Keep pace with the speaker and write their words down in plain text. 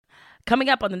Coming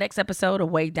up on the next episode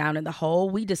of Way Down in the Hole,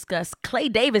 we discuss Clay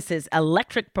Davis's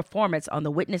electric performance on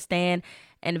the witness stand,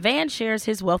 and Van shares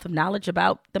his wealth of knowledge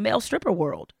about the male stripper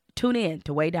world. Tune in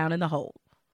to Way Down in the Hole.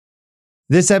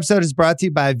 This episode is brought to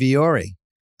you by Vuori.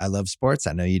 I love sports.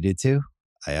 I know you do too.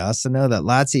 I also know that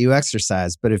lots of you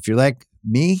exercise, but if you're like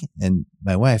me and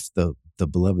my wife, the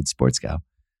beloved sports gal,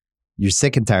 you're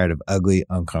sick and tired of ugly,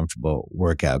 uncomfortable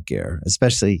workout gear.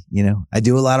 Especially, I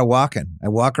do a lot of walking. I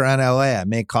walk around LA. I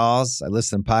make calls. I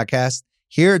listen to podcasts.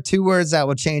 Here are 2 words that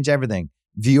will change everything.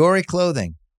 Vuori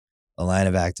Clothing, a line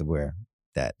of activewear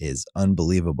that is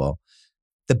unbelievable.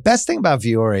 The best thing about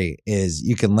Vuori is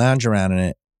you can lounge around in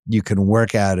it. You can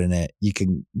work out in it. You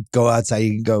can go outside.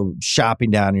 You can go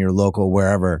shopping down in your local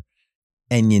wherever.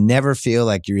 And you never feel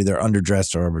like you're either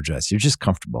underdressed or overdressed. You're just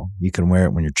comfortable. You can wear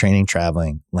it when you're training,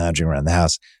 traveling, lounging around the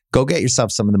house. Go get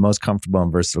yourself some of the most comfortable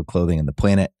and versatile clothing on the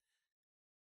planet.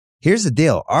 Here's the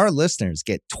deal. Our listeners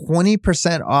get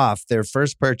 20% off their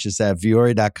first purchase at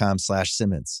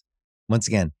vuori.com/Simmons. Once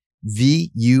again,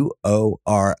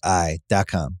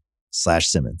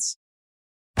 vuori.com/Simmons.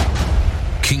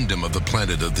 Kingdom of the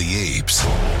Planet of the Apes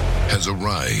has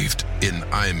arrived in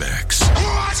IMAX.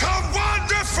 What a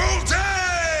wonderful day!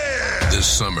 This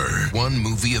summer, one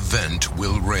movie event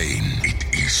will reign. It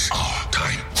is our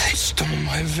time. They stole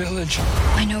my village.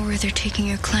 I know where they're taking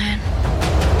your clan.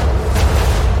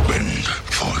 Bend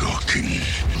for your king.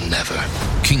 Never.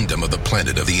 Kingdom of the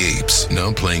Planet of the Apes,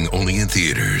 now playing only in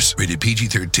theaters. Rated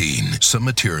PG-13. Some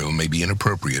material may be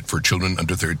inappropriate for children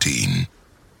under 13.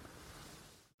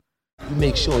 You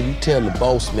make sure you tell the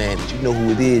boss man that you know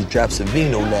who it is dropped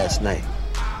Savino last night.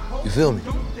 You feel me?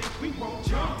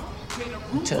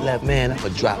 You tell that man I'ma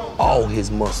drop all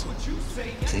his muscle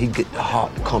so he get the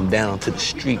heart to come down to the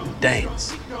street and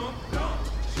dance.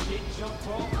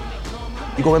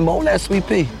 You gonna remember all that, Sweet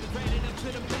Pea?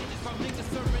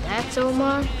 That's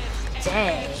Omar?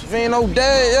 Dang. Savino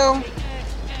dead, yo.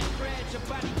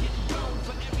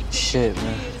 Shit,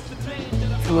 man.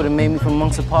 If you would've made me from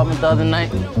Monk's apartment the other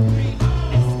night,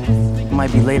 I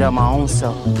might be laid out my own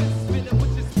self.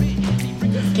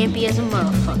 Gimpy as a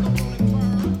motherfucker.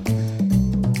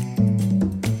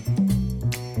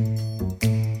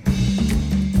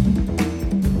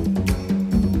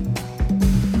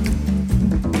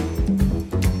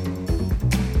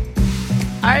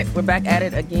 All right, we're back at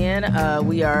it again.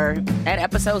 We are at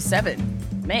episode 7.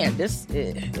 Man, this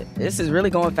is really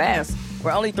going fast.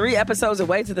 We're only 3 episodes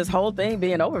away to this whole thing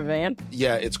being over, Van.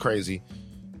 Yeah, it's crazy.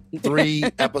 3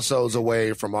 episodes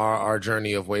away from our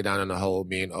journey of Way Down in the Hole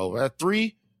being over.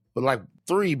 3, but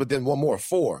then one more,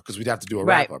 4, because we'd have to do a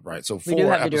wrap up, right? So 4 we do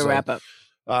have episodes. To do a wrap up.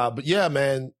 But yeah,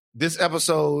 man, this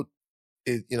episode,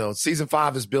 season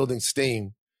 5 is building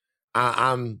steam.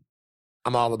 I'm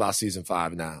all about season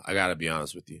 5 now. I got to be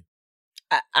honest with you.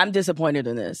 I'm disappointed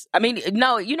in this. I mean,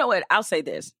 no, you know what? I'll say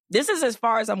this. This is as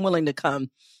far as I'm willing to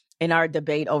come in our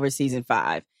debate over season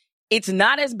 5. It's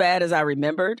not as bad as I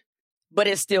remembered, but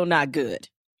it's still not good.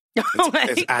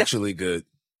 It's actually good.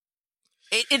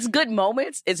 It's good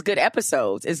moments. It's good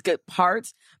episodes. It's good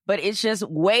parts. But it's just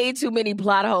way too many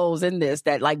plot holes in this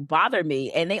that bother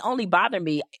me. And they only bother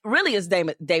me. Really, it's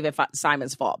David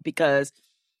Simon's fault because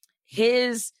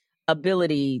his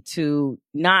ability to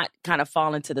not kind of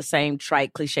fall into the same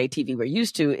trite cliche TV we're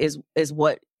used to is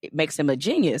what makes him a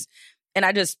genius. And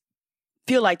I just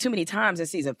feel like too many times in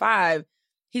season 5,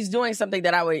 he's doing something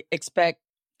that I would expect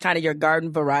kind of your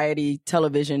garden variety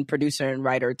television producer and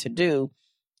writer to do.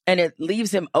 And it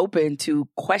leaves him open to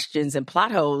questions and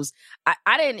plot holes.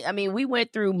 We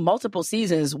went through multiple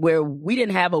seasons where we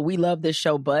didn't have a we love this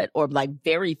show but, or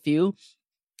very few.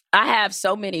 I have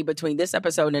so many between this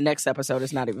episode and the next episode.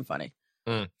 It's not even funny.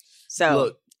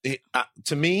 So look,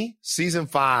 to me, season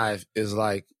 5 is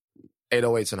like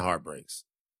 808s and Heartbreaks.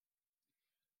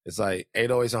 It's like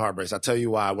 808s and Heartbreaks. I'll tell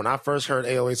you why. When I first heard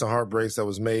 808s and Heartbreaks that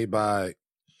was made by,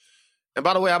 and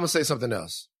by the way, I'm going to say something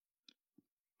else.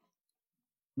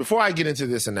 Before I get into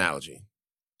this analogy,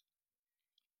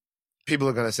 people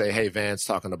are going to say, hey, Van's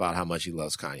talking about how much he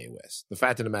loves Kanye West. The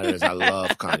fact of the matter is I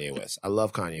love Kanye West. I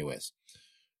love Kanye West.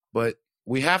 But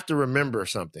we have to remember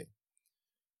something.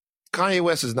 Kanye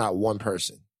West is not one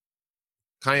person.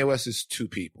 Kanye West is 2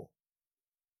 people.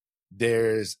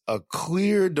 There's a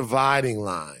clear dividing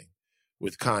line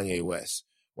with Kanye West.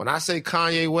 When I say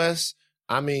Kanye West,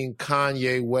 I mean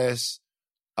Kanye West,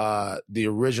 the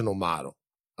original model.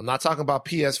 I'm not talking about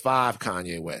PS5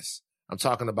 Kanye West. I'm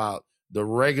talking about the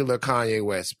regular Kanye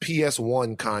West,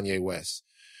 PS1 Kanye West,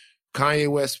 Kanye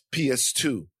West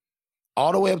PS2,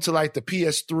 all the way up to the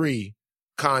PS3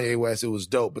 Kanye West. It was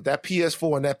dope, but that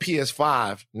PS4 and that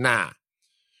PS5, nah.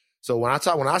 So when I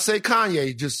say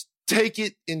Kanye, just take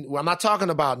it in. Well, I'm not talking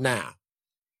about now.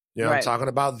 You know, Right. I'm talking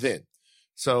about then.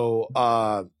 So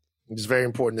it's very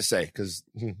important to say because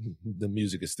the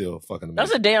music is still fucking amazing.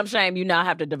 That's a damn shame. You now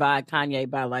have to divide Kanye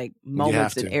by like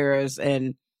moments and to. eras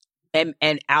and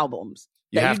albums.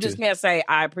 You That have you just to. can't say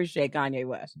I appreciate Kanye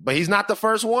West. But he's not the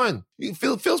first one.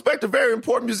 Phil Spector, very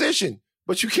important musician,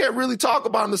 but you can't really talk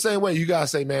about him the same way. You gotta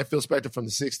say, man, Phil Spector from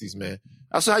the 60s, man.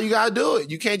 That's how you gotta do it.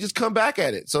 You can't just come back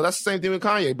at it. So that's the same thing with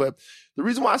Kanye. But the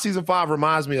reason why season 5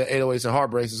 reminds me of 808s and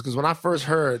Heartbreaks is because when I first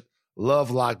heard Love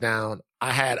Lockdown,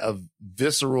 I had a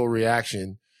visceral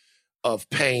reaction of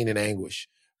pain and anguish.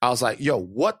 I was like, yo,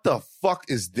 what the fuck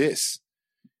is this?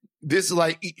 This is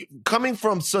like coming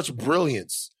from such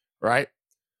brilliance, right?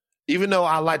 Even though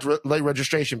I liked Late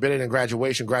Registration better than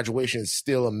Graduation, Graduation is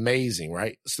still amazing,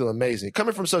 right? Still amazing.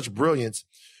 Coming from such brilliance,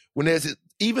 when there's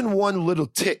even one little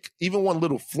tick, even one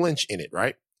little flinch in it,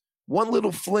 right? One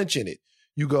little flinch in it,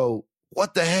 you go,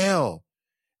 what the hell?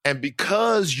 And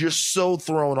because you're so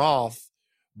thrown off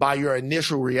by your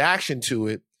initial reaction to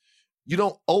it, you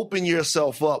don't open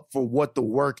yourself up for what the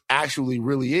work actually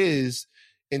really is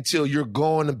until you're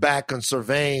going back and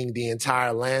surveying the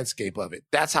entire landscape of it.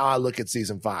 That's how I look at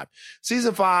season 5.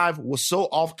 Season 5 was so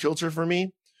off kilter for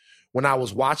me when I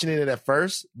was watching it at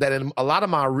first that in a lot of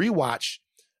my rewatch,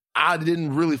 I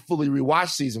didn't really fully rewatch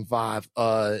season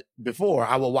 5 before.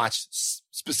 I would watch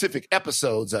specific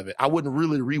episodes of it. I wouldn't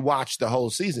really rewatch the whole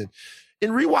season.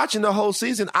 In rewatching the whole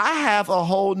season, I have a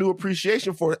whole new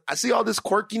appreciation for it. I see all this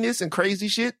quirkiness and crazy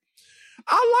shit.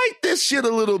 I like this shit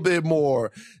a little bit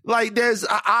more. Like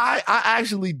I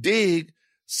actually dig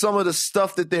some of the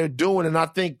stuff that they're doing. And I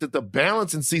think that the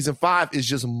balance in season 5 is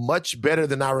just much better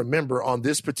than I remember on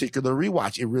this particular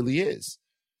rewatch. It really is.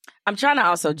 I'm trying to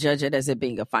also judge it as it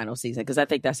being a final season because I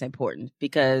think that's important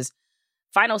because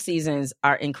final seasons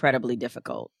are incredibly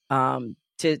difficult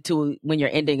to when you're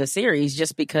ending a series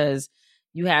just because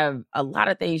you have a lot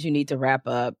of things you need to wrap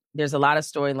up. There's a lot of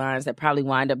storylines that probably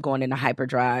wind up going into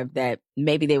hyperdrive that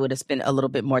maybe they would have spent a little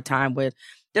bit more time with.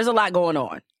 There's a lot going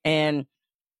on. And,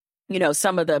 you know,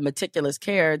 some of the meticulous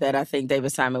care that I think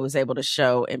David Simon was able to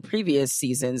show in previous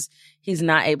seasons, he's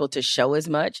not able to show as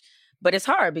much. But it's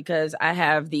hard because I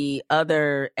have the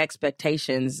other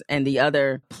expectations and the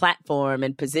other platform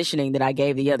and positioning that I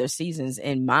gave the other seasons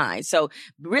in mind. So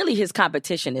really his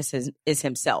competition is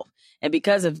himself. And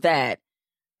because of that,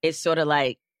 it's sort of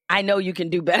like, I know you can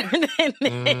do better than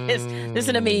this.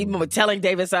 Listen to me telling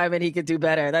David Simon he could do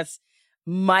better. That's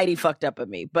mighty fucked up of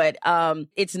me. But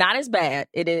it's not as bad.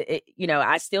 It you know,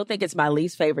 I still think it's my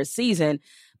least favorite season.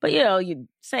 But, you know, you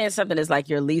saying something is like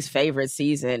your least favorite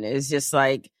season is just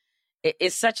like,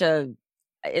 it's such a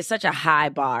high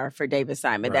bar for David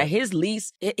Simon that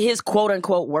his quote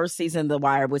unquote worst season of The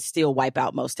Wire would still wipe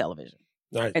out most television.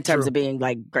 Right, in terms of being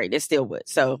like great, it still would.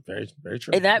 So very, very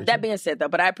true. And that being said, though,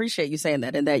 but I appreciate you saying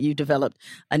that and that you developed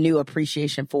a new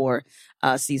appreciation for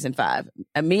season 5.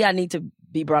 And me, I need to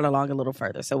be brought along a little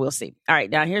further. So we'll see. All right,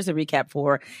 now here's a recap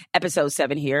for episode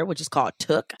 7 here, which is called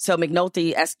Took. So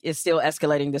McNulty is still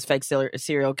escalating this fake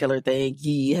serial killer thing.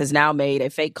 He has now made a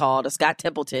fake call to Scott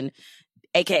Templeton,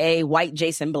 aka White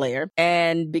Jason Blair,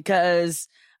 and because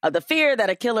of the fear that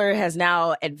a killer has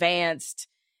now advanced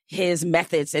his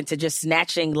methods into just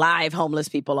snatching live homeless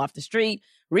people off the street,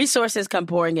 resources come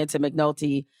pouring into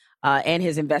McNulty and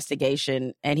his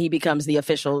investigation, and he becomes the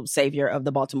official savior of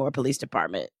the Baltimore Police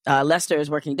Department. Lester is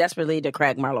working desperately to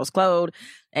crack Marlowe's code,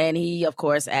 and he, of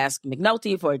course, asks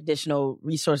McNulty for additional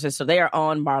resources, so they are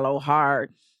on Marlowe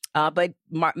hard. But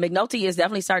McNulty is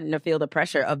definitely starting to feel the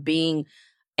pressure of being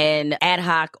an ad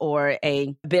hoc or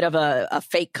a bit of a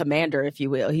fake commander, if you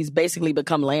will. He's basically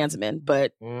become Landsman,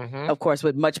 but of course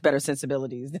with much better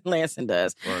sensibilities than Landsman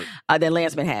does, than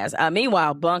Landsman has.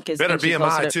 Meanwhile, Bunk is better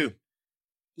BMI too.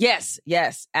 Yes,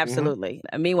 absolutely.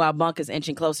 Meanwhile, Bunk is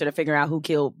inching closer to figuring out who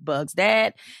killed Bug's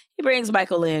dad. He brings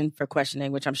Michael in for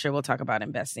questioning, which I'm sure we'll talk about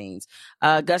in Best Scenes.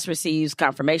 Gus receives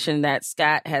confirmation that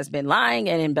Scott has been lying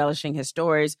and embellishing his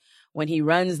stories when he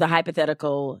runs the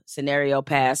hypothetical scenario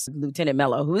past Lieutenant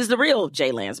Mello, who is the real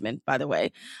Jay Landsman, by the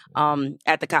way,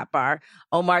 at the cop bar.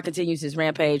 Omar continues his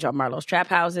rampage on Marlowe's trap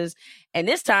houses, and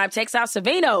this time takes out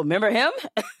Savino. Remember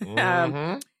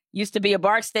him? Used to be a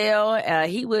Barksdale.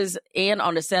 He was in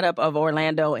on the setup of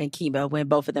Orlando and Kima when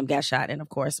both of them got shot, and of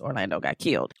course, Orlando got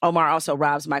killed. Omar also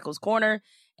robs Michael's corner,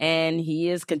 and he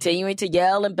is continuing to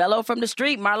yell and bellow from the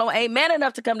street. Marlowe ain't man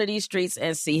enough to come to these streets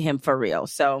and see him for real.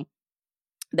 So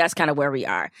that's kind of where we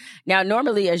are. Now,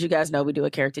 normally, as you guys know, we do a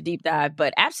character deep dive,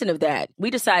 but absent of that, we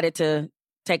decided to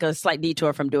take a slight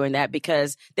detour from doing that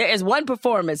because there is one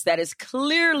performance that is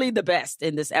clearly the best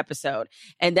in this episode,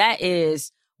 and that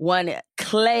is one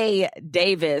Clay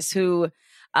Davis, who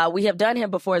we have done him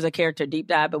before as a character deep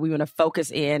dive, but we want to focus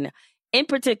in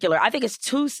particular. I think it's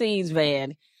 2 scenes,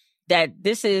 Van, that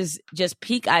this is just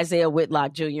peak Isaiah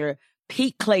Whitlock Jr.,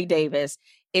 peak Clay Davis.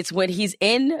 It's when he's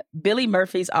in Billy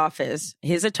Murphy's office,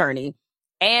 his attorney,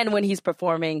 and when he's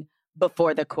performing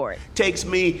before the court. Takes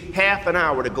me half an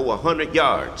hour to go 100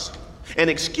 yards. And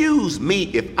excuse me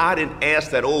if I didn't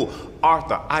ask that old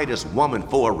arthritis woman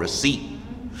for a receipt.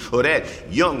 Or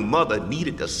that young mother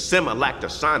needed the Similac to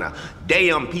sign a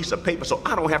damn piece of paper so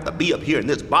I don't have to be up here in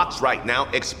this box right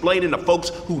now explaining to folks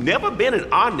who never been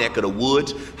in our neck of the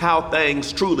woods how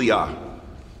things truly are.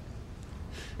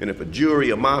 And if a jury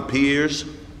of my peers,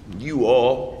 you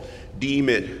all, deem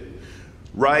it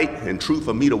right and true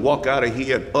for me to walk out of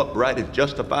here an upright and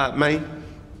justified man,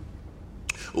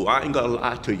 oh, I ain't gonna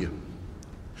lie to you.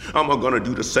 I'm gonna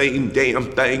do the same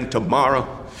damn thing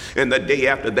tomorrow and the day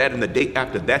after that and the day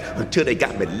after that until they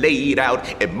got me laid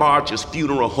out at Marge's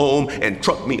funeral home and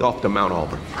trucked me off to Mount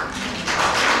Auburn.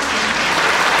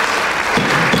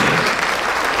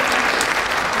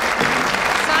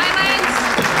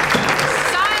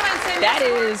 That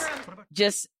is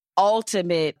just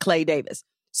ultimate Clay Davis.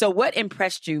 So what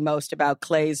impressed you most about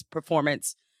Clay's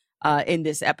performance in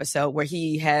this episode where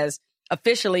he has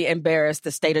officially embarrassed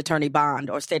the state attorney Bond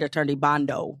or state attorney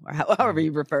Bondo or however he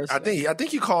refers to it? I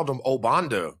think you called him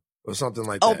Obando or something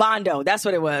like that. Obando, that's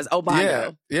what it was.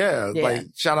 Obando. Yeah. Like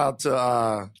shout out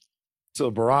to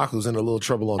Barack who's in a little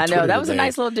trouble on Twitter. I know, that was today. a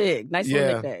nice little dig. Nice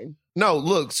little nickname. No,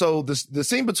 look, so the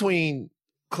scene between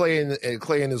Clay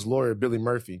and his lawyer, Billy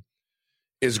Murphy,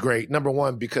 is great. Number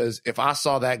one, because if I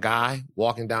saw that guy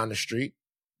walking down the street,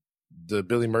 the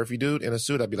Billy Murphy dude in a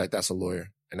suit, I'd be like, that's a lawyer.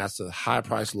 And that's a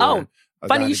high-priced lawyer. Oh,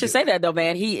 funny you should say that, though,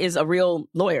 man. He is a real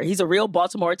lawyer. He's a real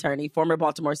Baltimore attorney, former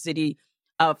Baltimore City,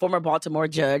 former Baltimore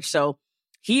judge. So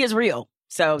he is real.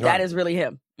 So that is really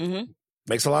him. Mm-hmm.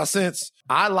 Makes a lot of sense.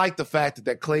 I like the fact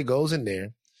that Clay goes in there,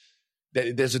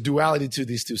 that there's a duality to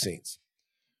these 2 scenes.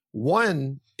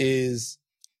 One is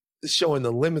showing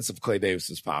the limits of Clay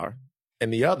Davis's power,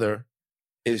 and the other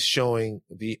is showing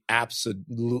the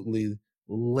absolutely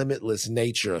limitless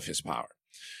nature of his power.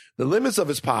 The limits of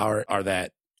his power are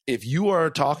that if you are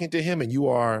talking to him and you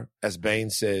are, as Bane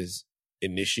says,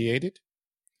 initiated,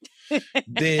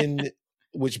 then,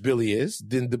 which Billy is,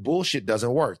 then the bullshit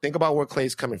doesn't work. Think about where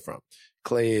Clay's coming from.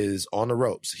 Clay is on the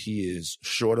ropes. He is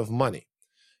short of money.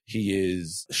 He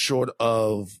is short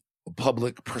of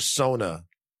public persona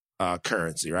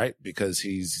currency, right? Because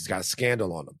he's got a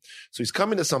scandal on him. So he's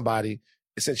coming to somebody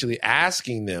essentially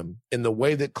asking them in the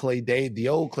way that the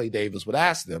old Clay Davis would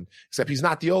ask them, except he's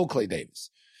not the old Clay Davis.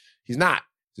 He's not.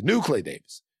 He's the new Clay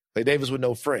Davis. Clay Davis with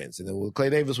no friends. And then Clay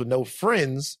Davis with no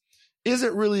friends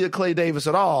isn't really a Clay Davis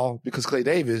at all because Clay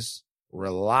Davis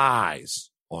relies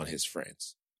on his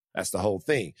friends. That's the whole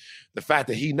thing. The fact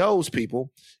that he knows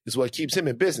people is what keeps him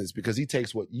in business because he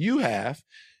takes what you have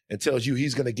and tells you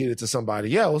he's going to give it to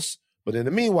somebody else. But in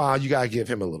the meanwhile, you got to give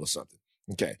him a little something.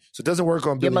 Okay, so it doesn't work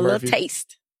on Billy Murphy. Give him a little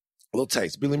taste. A little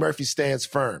taste. Billy Murphy stands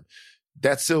firm.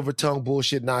 That silver tongue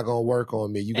bullshit not going to work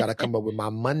on me. You got to come up with my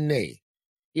money.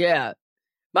 Yeah.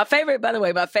 My favorite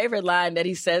line that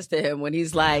he says to him when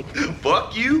he's like,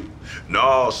 fuck you?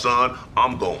 No, son,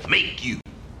 I'm going to make you.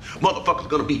 Motherfuckers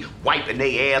going to be wiping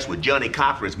their ass with Johnny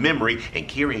Cochran's memory and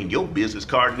carrying your business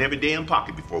card in every damn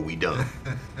pocket before we done.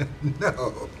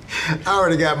 No, I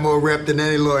already got more rep than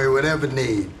any lawyer would ever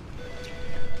need.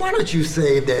 Why don't you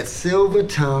save that silver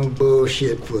tongue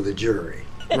bullshit for the jury?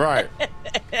 Right.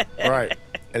 Right.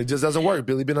 And it just doesn't work.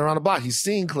 Billy been around the block. He's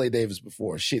seen Clay Davis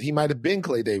before. Shit, he might have been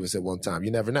Clay Davis at one time.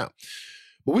 You never know.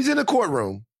 But we's in the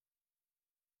courtroom.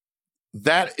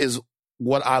 That is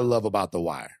what I love about The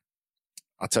Wire.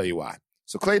 I'll tell you why.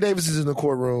 So Clay Davis is in the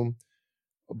courtroom.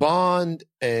 Bond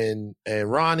and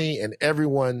Ronnie and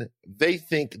everyone, they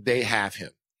think they have him.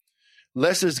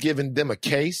 Lester's giving them a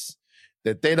case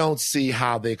that they don't see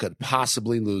how they could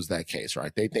possibly lose that case,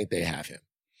 right? They think they have him.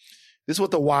 This is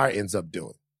what The Wire ends up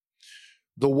doing.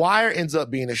 The Wire ends up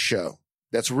being a show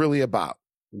that's really about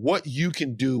what you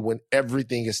can do when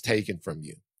everything is taken from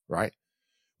you, right?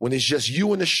 When it's just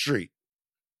you in the street,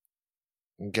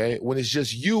 okay? When it's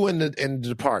just you in the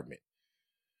department.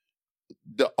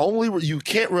 You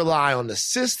can't rely on the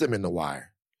system in The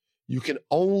Wire. You can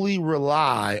only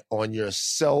rely on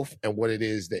yourself and what it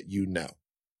is that you know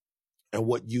and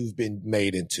what you've been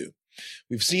made into.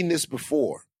 We've seen this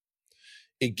before.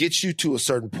 It gets you to a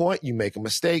certain point. You make a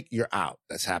mistake, you're out.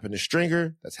 That's happened to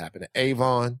Stringer. That's happened to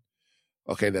Avon.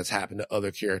 Okay, that's happened to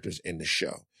other characters in the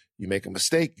show. You make a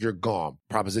mistake, you're gone.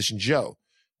 Proposition Joe.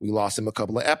 We lost him a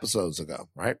couple of episodes ago,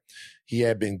 right? He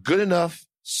had been good enough,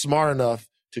 smart enough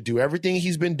to do everything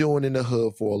he's been doing in the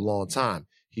hood for a long time.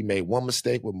 He made one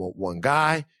mistake with one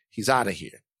guy. He's out of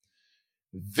here.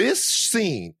 This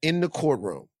scene in the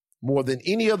courtroom, more than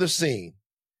any other scene,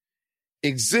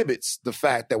 exhibits the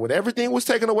fact that when everything was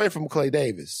taken away from Clay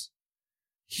Davis,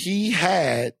 he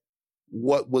had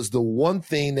what was the one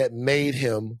thing that made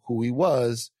him who he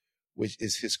was, which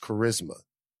is his charisma.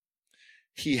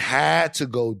 He had to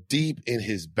go deep in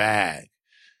his bag.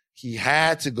 He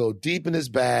had to go deep in his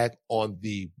bag on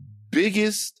the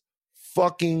biggest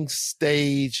fucking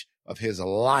stage of his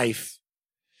life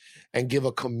and give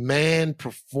a command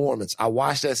performance. I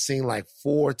watched that scene like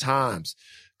 4 times.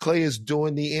 Clay is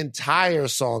doing the entire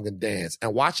song and dance,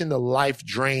 and watching the life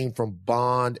drain from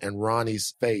Bond and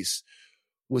Ronnie's face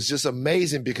was just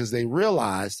amazing, because they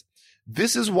realized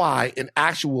this is why in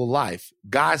actual life,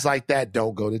 guys like that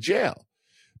don't go to jail.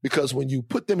 Because when you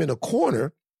put them in a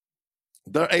corner,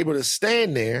 they're able to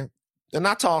stand there and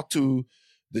not talk to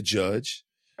the judge,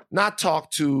 not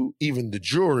talk to even the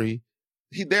jury.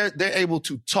 They're able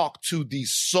to talk to the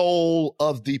soul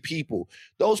of the people.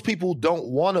 Those people don't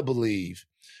want to believe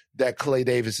that Clay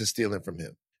Davis is stealing from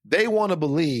him. They want to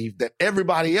believe that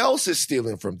everybody else is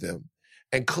stealing from them,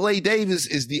 and Clay Davis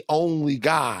is the only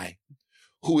guy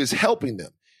who is helping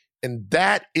them. And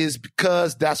that is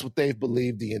because that's what they've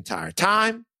believed the entire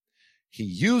time. He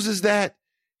uses that.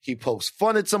 He pokes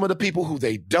fun at some of the people who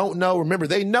they don't know. Remember,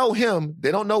 they know him.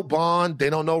 They don't know Bond. They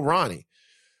don't know Ronnie.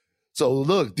 So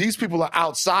look, these people are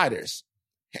outsiders.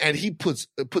 And he puts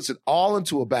it all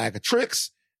into a bag of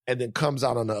tricks and then comes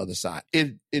out on the other side.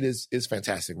 It's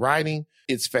fantastic writing.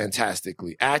 It's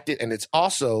fantastically acted. And it's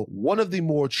also one of the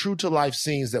more true to life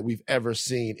scenes that we've ever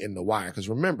seen in The Wire. Because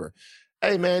remember,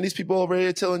 hey man, these people over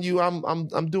here telling you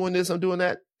I'm doing this, I'm doing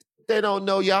that. They don't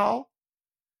know y'all.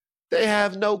 They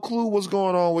have no clue what's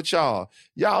going on with y'all.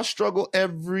 Y'all struggle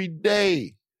every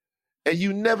day. And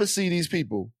you never see these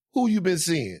people. Who you been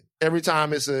seeing every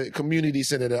time it's a community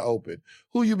center that open?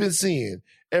 Who you been seeing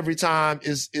every time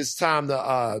it's time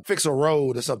to fix a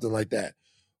road or something like that?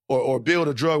 Or build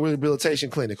a drug rehabilitation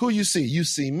clinic? Who you see? You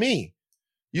see me.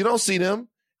 You don't see them.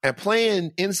 And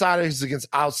playing insiders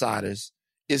against outsiders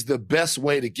is the best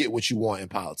way to get what you want in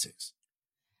politics.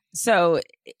 So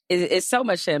it's so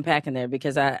much to unpack in there,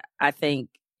 because I think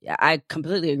I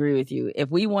completely agree with you. If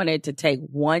we wanted to take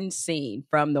one scene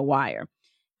from The Wire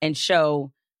and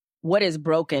show what is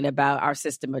broken about our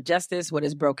system of justice, what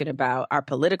is broken about our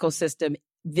political system,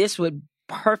 this would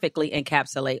perfectly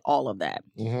encapsulate all of that.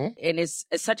 Mm-hmm. And it's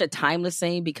such a timeless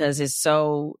scene, because it's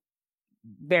so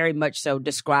very much so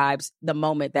describes the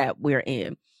moment that we're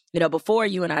in. You know, before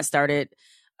you and I started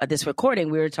this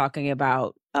recording, we were talking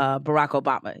about Barack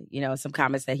Obama, you know, some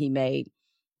comments that he made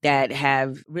that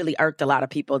have really irked a lot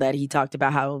of people, that he talked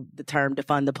about how the term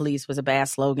defund the police was a bad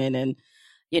slogan. And,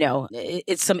 you know,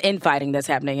 it's some infighting that's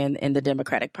happening in the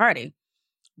Democratic Party.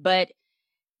 But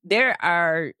there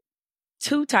are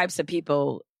 2 types of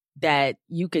people that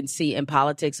you can see in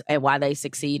politics, and why they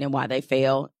succeed and why they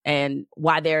fail, and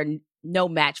why they're no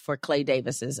match for Clay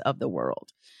Davises of the world.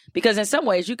 Because in some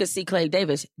ways you could see Clay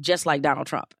Davis just like Donald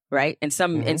Trump, right? In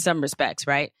some respects,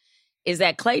 right? Is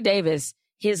that Clay Davis,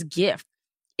 his gift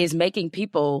is making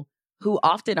people who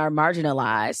often are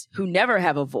marginalized, who never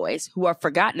have a voice, who are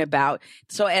forgotten about.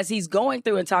 So as he's going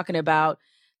through and talking about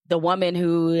the woman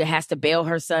who has to bail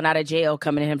her son out of jail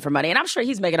coming to him for money, and I'm sure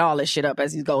he's making all this shit up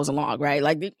as he goes along, right?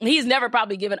 Like, he's never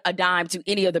probably given a dime to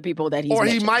any of the people that he's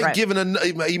mentioned, he might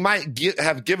right?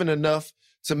 have given enough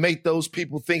to make those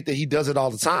people think that he does it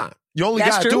all the time. You only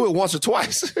got to do it once or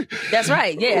twice. That's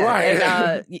right. Yeah. Right.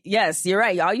 And, yes, you're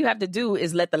right. All you have to do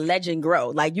is let the legend grow.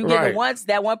 Like, you get it once,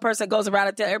 that one person goes around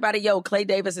and tell everybody, yo, Clay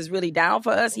Davis is really down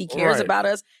for us. He cares about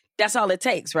us. That's all it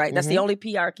takes, right? That's the only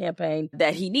PR campaign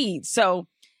that he needs. So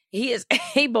he is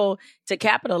able to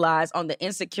capitalize on the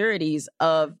insecurities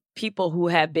of people who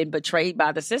have been betrayed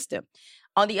by the system.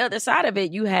 On the other side of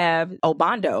it, you have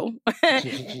Obando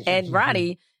and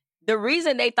Ronnie. The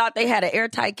reason they thought they had an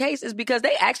airtight case is because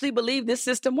they actually believe this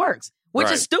system works,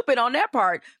 which is stupid on their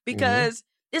part, because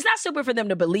it's not stupid for them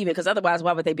to believe it, because otherwise,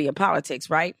 why would they be in politics,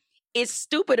 right? It's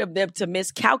stupid of them to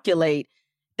miscalculate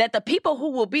that the people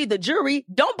who will be the jury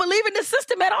don't believe in the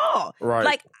system at all. Right.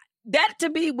 Like, that to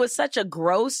me was such a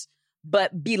gross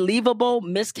but believable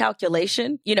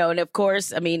miscalculation, you know. And of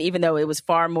course, I mean, even though it was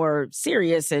far more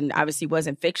serious and obviously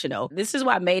wasn't fictional, this is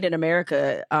why Made in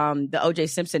America, the O.J.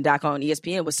 Simpson doc on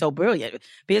ESPN was so brilliant,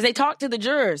 because they talked to the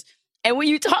jurors. And when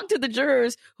you talk to the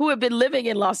jurors who have been living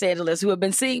in Los Angeles, who have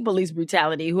been seeing police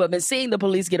brutality, who have been seeing the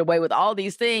police get away with all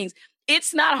these things,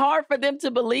 it's not hard for them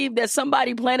to believe that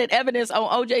somebody planted evidence on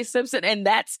O.J. Simpson, and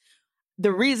that's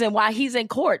the reason why he's in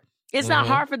court. It's not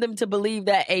hard for them to believe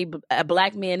that a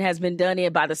black man has been done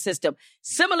in by the system,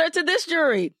 similar to this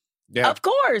jury. Yeah. Of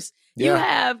course, you Yeah.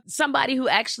 have somebody who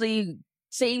actually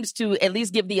seems to at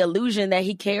least give the illusion that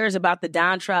he cares about the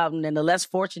downtrodden and the less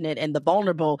fortunate and the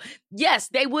vulnerable. Yes,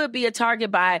 they would be a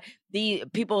target by the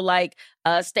people like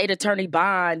State Attorney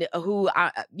Bond, who,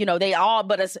 they all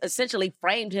but essentially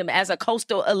framed him as a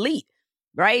coastal elite.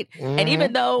 Right. And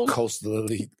even though coastal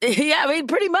elite. Yeah, I mean,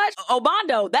 pretty much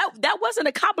Obando, that wasn't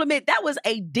a compliment. That was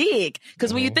a dig.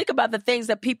 Because when you think about the things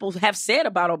that people have said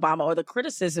about Obama or the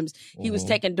criticisms he was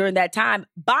taking during that time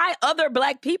by other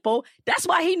black people, that's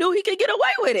why he knew he could get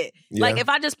away with it. Yeah. Like, if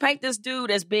I just paint this dude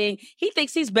as being, he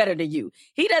thinks he's better than you.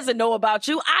 He doesn't know about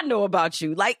you. I know about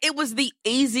you. Like, it was the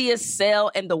easiest sell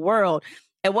in the world.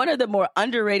 And one of the more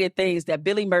underrated things that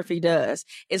Billy Murphy does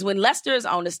is when Lester is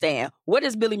on the stand, what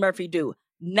does Billy Murphy do?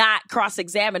 Not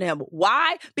cross-examine him.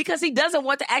 Why? Because he doesn't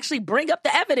want to actually bring up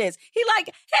the evidence. He like,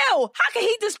 hell, how can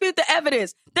he dispute the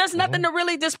evidence? There's nothing to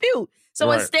really dispute. So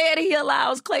instead, he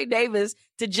allows Clay Davis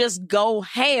to just go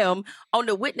ham on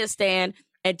the witness stand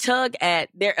and tug at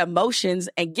their emotions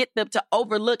and get them to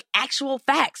overlook actual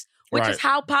facts, which is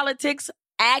how politics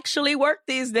actually work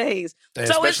these days. And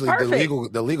so especially it's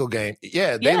perfect. the legal game.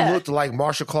 Yeah, they looked like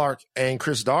Marsha Clark and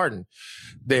Chris Darden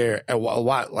there, and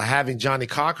while having Johnny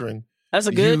Cochran. That's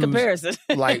a good comparison.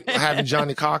 Like having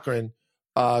Johnny Cochran,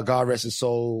 God rest his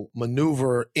soul,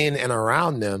 maneuver in and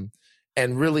around them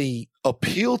and really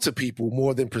appeal to people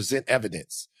more than present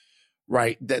evidence.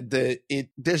 Right?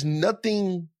 There's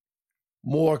nothing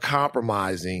more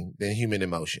compromising than human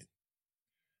emotion.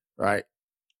 Right?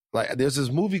 Like, there's this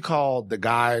movie called The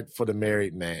Guide for the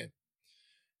Married Man.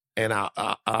 And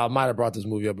I might have brought this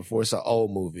movie up before. It's an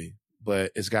old movie,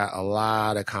 but it's got a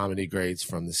lot of comedy grades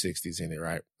from the 60s in it,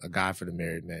 right? A Guide for the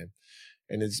Married Man.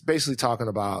 And it's basically talking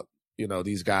about,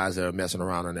 these guys that are messing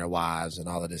around on their wives and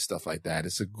all of this stuff like that.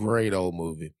 It's a great old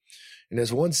movie. And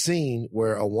there's one scene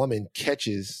where a woman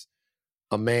catches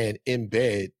a man in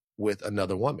bed with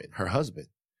another woman, her husband.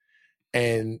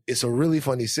 And it's a really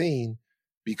funny scene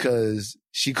because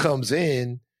she comes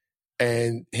in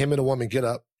and him and the woman get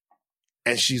up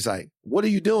and she's like, "What are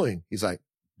you doing?" He's like,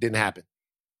 "Didn't happen."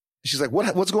 She's like,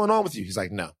 what's going on with you? He's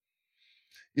like, "No."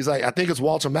 He's like, "I think it's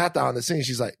Walter Matthau on the scene."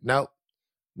 She's like, No.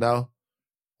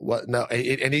 What? No.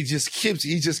 And he just keeps,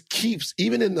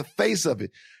 even in the face of it,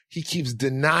 he keeps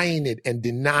denying it and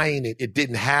denying it. It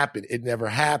didn't happen. It never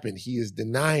happened. He is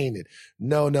denying it.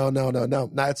 No.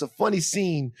 Now, it's a funny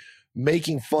scene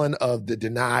making fun of the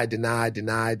deny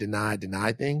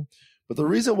thing. But the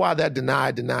reason why that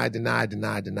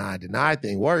deny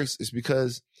thing works is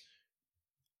because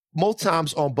most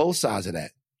times on both sides of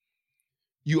that,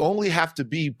 you only have to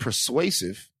be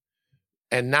persuasive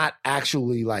and not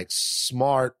actually like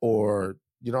smart, or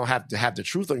you don't have to have the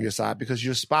truth on your side because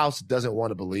your spouse doesn't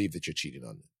want to believe that you're cheating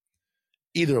on them.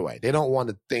 Either way, they don't want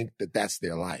to think that that's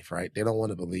their life, right? They don't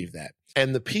want to believe that.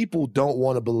 And the people don't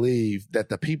want to believe that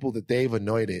the people that they've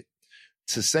anointed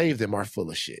to save them are full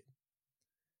of shit.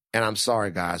 And I'm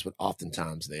sorry, guys, but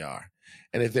oftentimes they are.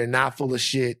 And if they're not full of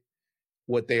shit,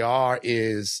 what they are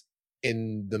is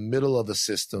in the middle of a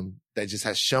system that just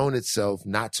has shown itself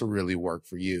not to really work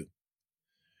for you.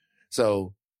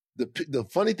 So the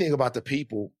funny thing about the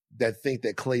people that think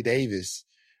that Clay Davis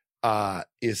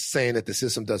is saying that the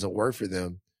system doesn't work for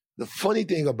them, the funny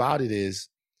thing about it is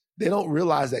they don't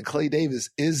realize that Clay Davis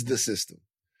is the system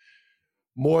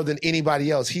more than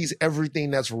anybody else. He's everything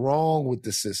that's wrong with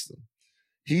the system.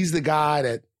 He's the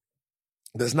guy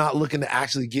that's not looking to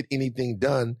actually get anything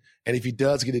done. And if he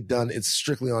does get it done, it's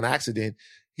strictly on accident.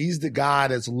 He's the guy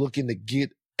that's looking to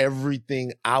get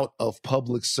everything out of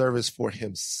public service for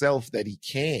himself that he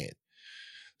can.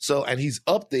 So, and he's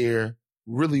up there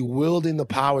really wielding the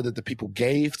power that the people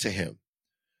gave to him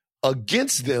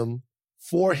against them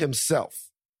for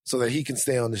himself so that he can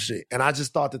stay on the shit. And I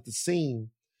just thought that the scene,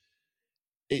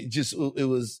 it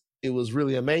was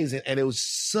really amazing. And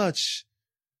it's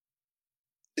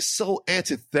so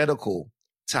antithetical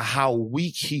to how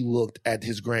weak he looked at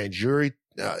his grand jury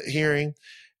hearing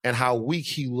and how weak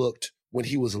he looked when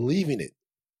he was leaving it.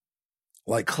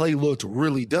 Like, Clay looked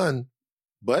really done,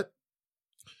 but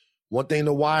one thing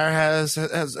The Wire has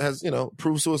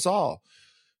proves to us all.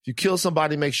 If you kill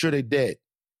somebody, make sure they're dead.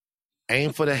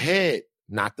 Aim for the head,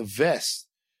 not the vest.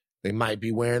 They might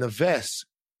be wearing a vest.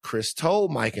 Chris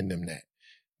told Mike and them that.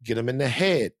 Get them in the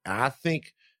head. I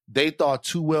think they thought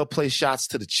 2 well-placed shots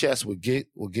to the chest would get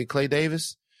Clay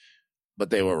Davis, but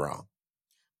they were wrong.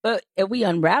 But if we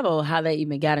unravel how they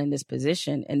even got in this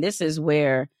position, and this is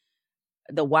where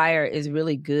The Wire is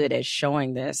really good at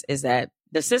showing this, is that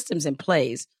the system's in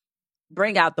place.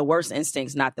 bring out the worst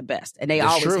instincts, not the best. And they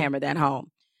That's always true. hammer that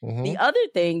home. Mhm. The other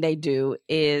thing they do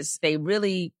is they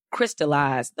really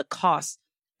crystallize the cost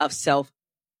of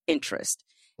self-interest.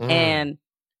 And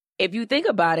if you think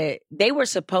about it, they were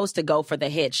supposed to go for the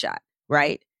headshot,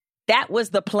 right? That was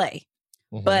the play.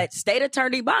 But State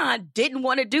Attorney Bond didn't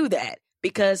want to do that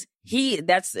because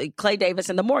that's Clay Davis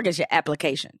and the mortgage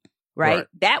application, right?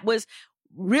 That was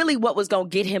really what was going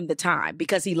to get him the time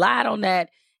because he lied on that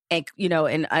and, you know,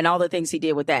 and all the things he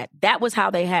did with that. That was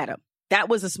how they had him. That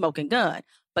was a smoking gun.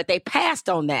 But they passed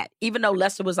on that, even though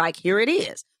Lester was like, here it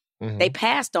is. They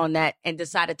passed on that and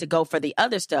decided to go for the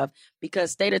other stuff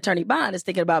because State Attorney Bond is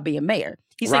thinking about being mayor.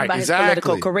 He's thinking about his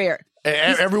political career.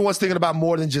 And everyone's thinking about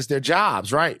more than just their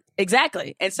jobs, right?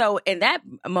 Exactly. And so in that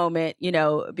moment, you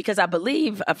know, because I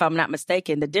believe, if I'm not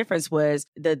mistaken, the difference was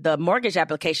the mortgage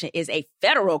application is a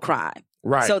federal crime.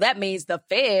 Right. So that means the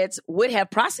feds would have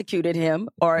prosecuted him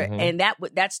and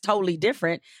that's totally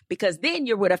different because then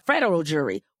you're with a federal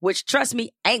jury, which trust me,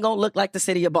 ain't going to look like the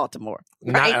city of Baltimore.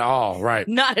 Right? Not at all. Right.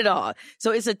 Not at all. So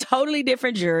it's a totally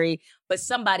different jury, but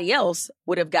somebody else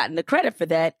would have gotten the credit for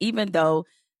that, even though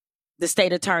the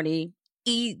state attorney,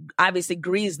 he obviously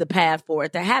greased the path for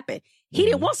it to happen. He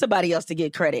didn't want somebody else to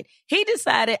get credit. He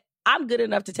decided, I'm good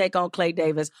enough to take on Clay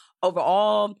Davis over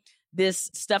all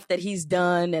this stuff that he's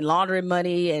done and laundering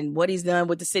money and what he's done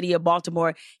with the city of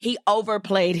Baltimore. He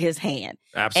overplayed his hand.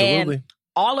 Absolutely. And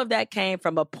all of that came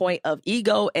from a point of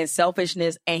ego and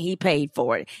selfishness, and he paid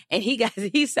for it. And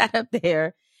he sat up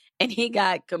there and he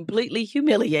got completely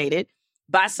humiliated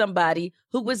by somebody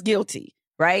who was guilty,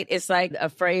 right? It's like a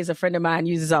phrase a friend of mine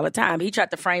uses all the time. He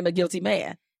tried to frame a guilty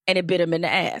man and it bit him in the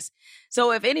ass.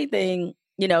 So if anything,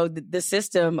 you know, the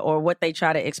system or what they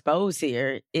try to expose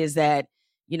here is that,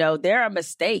 you know, there are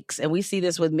mistakes. And we see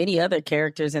this with many other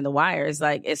characters in The Wire. It's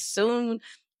like as soon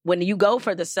when you go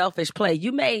for the selfish play,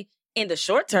 you may in the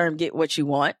short term get what you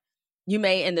want. You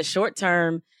may in the short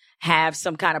term have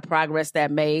some kind of progress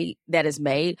that is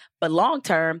made. But long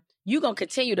term, you're going to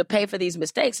continue to pay for these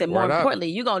mistakes. And more importantly,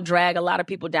 you're going to drag a lot of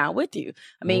people down with you.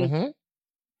 I mean,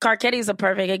 Carcetti is a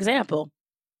perfect example.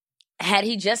 Had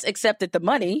he just accepted the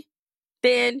money,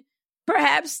 then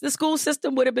perhaps the school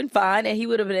system would have been fine and he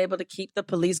would have been able to keep the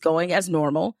police going as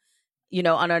normal, you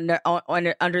know,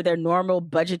 under their normal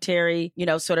budgetary, you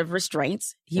know, sort of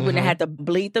restraints. He wouldn't have had to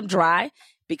bleed them dry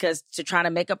because to try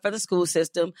to make up for the school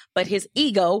system, but his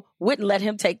ego wouldn't let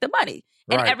him take the money.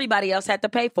 And everybody else had to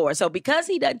pay for it. So because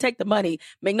he doesn't take the money,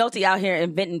 McNulty out here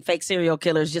inventing fake serial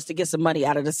killers just to get some money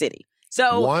out of the city.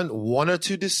 So one or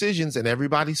two decisions and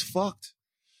everybody's fucked.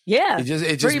 Yeah,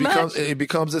 it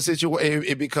becomes a situation.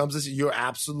 It becomes you're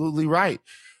absolutely right.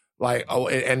 Like,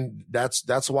 and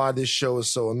that's why this show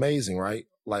is so amazing, right?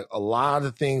 Like a lot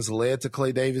of things led to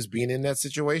Clay Davis being in that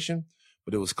situation,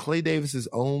 but it was Clay Davis's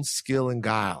own skill and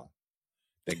guile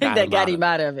that got him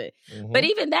out of it. But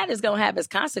even that is going to have its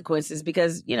consequences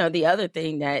because, you know, the other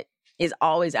thing that is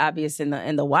always obvious in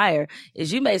the Wire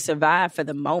is you may survive for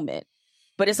the moment,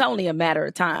 but it's only a matter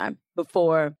of time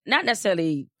before not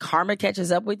necessarily karma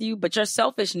catches up with you, but your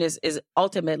selfishness is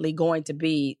ultimately going to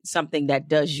be something that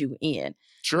does you in.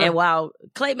 Sure. And while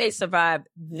Clay may survive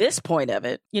this point of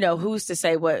it, you know, who's to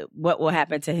say what will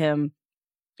happen to him,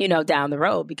 you know, down the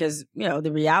road? Because, you know,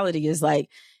 the reality is like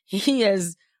he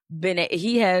has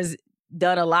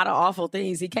done a lot of awful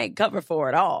things he can't cover for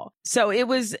at all. So it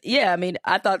was, I mean,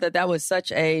 I thought that was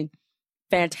such a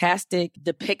fantastic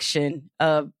depiction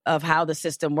of how the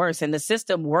system works. And the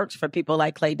system works for people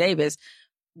like Clay Davis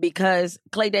because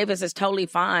Clay Davis is totally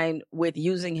fine with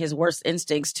using his worst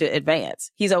instincts to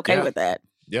advance. He's okay with that.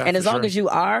 Yeah, and as long as you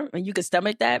are, and you can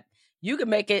stomach that, you can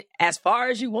make it as far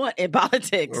as you want in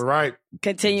politics. Right.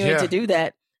 Continuing to do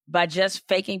that by just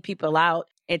faking people out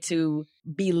into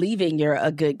believing you're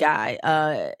a good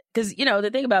guy. Because, you know, the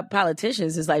thing about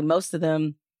politicians is like most of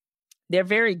them, they're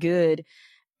very good.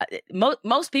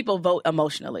 Most people vote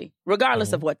emotionally,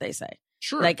 regardless of what they say.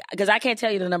 Sure. Like, because I can't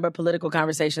tell you the number of political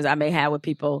conversations I may have with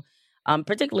people,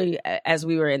 particularly as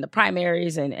we were in the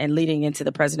primaries and leading into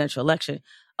the presidential election.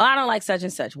 Oh, I don't like such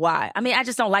and such. Why? I mean, I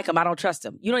just don't like them. I don't trust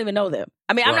them. You don't even know them.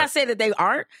 I mean, I'm not saying that they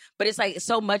aren't, but it's like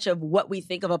so much of what we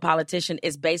think of a politician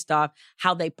is based off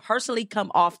how they personally come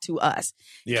off to us.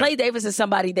 Yeah. Clay Davis is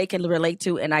somebody they can relate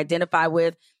to and identify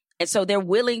with. And so they're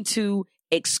willing to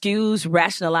excuse,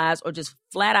 rationalize, or just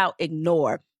flat out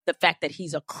ignore the fact that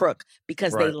he's a crook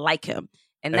because they like him.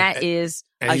 And that is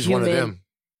a human. One of them.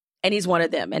 And he's one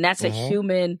of them. And that's a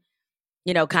human,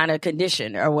 you know, kind of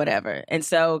condition or whatever. And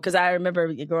so, because I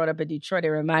remember growing up in Detroit, it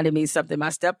reminded me of something. My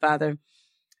stepfather,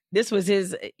 this was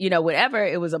his, you know, whenever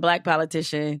it was a black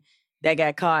politician that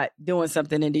got caught doing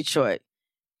something in Detroit,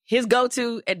 his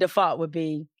go-to and default would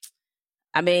be,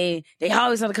 I mean, they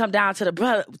always want to come down to the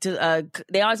brother.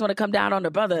 They always want to come down on the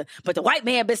brother, but the white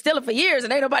man been stealing for years,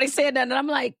 and ain't nobody saying nothing. And I'm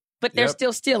like, but they're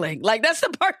still stealing. Like, that's the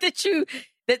part that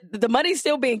the money's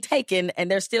still being taken, and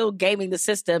they're still gaming the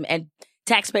system, and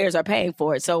taxpayers are paying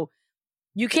for it. So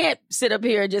you can't sit up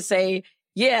here and just say,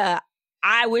 yeah,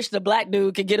 I wish the black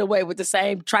dude could get away with the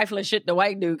same trifling shit the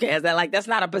white dude has. That's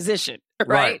not a position,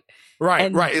 right?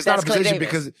 Right. It's not a position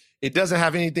because it doesn't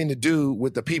have anything to do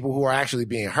with the people who are actually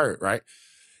being hurt, right?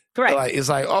 Correct. Like, it's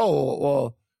like, oh,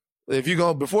 well, if you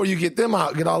go, before you get them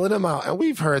out, get all of them out. And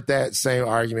we've heard that same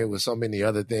argument with so many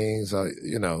other things,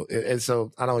 and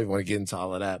so I don't even want to get into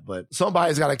all of that, but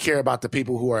somebody's got to care about the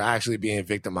people who are actually being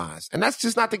victimized. And that's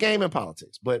just not the game in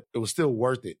politics, but it was still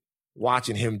worth it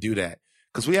watching him do that.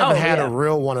 Because we haven't had a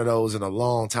real one of those in a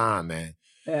long time, man.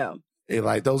 Yeah.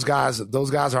 Like those guys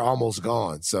are almost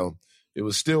gone. So it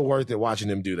was still worth it watching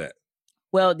him do that.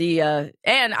 Well,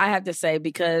 and I have to say,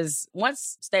 because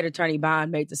once State Attorney Bond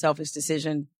made the selfish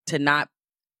decision to not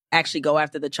actually go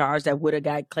after the charge that would have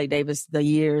got Clay Davis the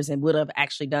years and would have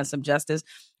actually done some justice,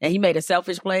 and he made a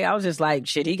selfish play, I was just like,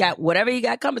 shit, he got whatever he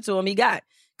got coming to him, he got.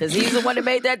 Because he's the one that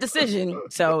made that decision,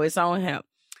 so it's on him.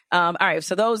 All right,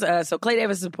 so Clay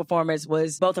Davis's performance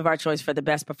was both of our choice for the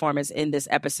best performance in this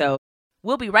episode.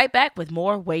 We'll be right back with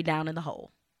more Way Down in the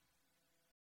Hole.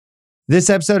 This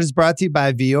episode is brought to you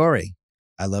by Viore.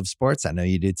 I love sports. I know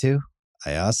you do too.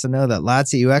 I also know that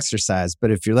lots of you exercise,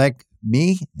 but if you're like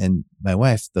me and my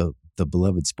wife, the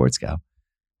beloved sports gal,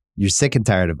 you're sick and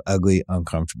tired of ugly,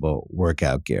 uncomfortable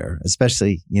workout gear.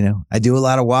 Especially, I do a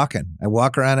lot of walking. I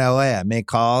walk around LA. I make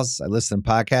calls. I listen to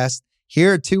podcasts.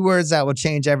 Here are 2 words that will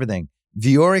change everything.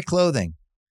 Viore Clothing,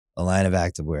 a line of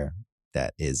activewear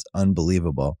that is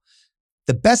unbelievable.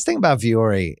 The best thing about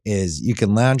Viore is you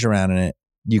can lounge around in it.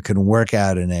 You can work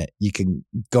out in it. You can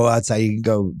go outside. You can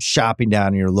go shopping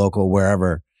down in your local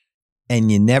wherever.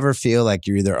 And you never feel like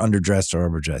you're either underdressed or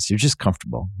overdressed. You're just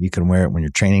comfortable. You can wear it when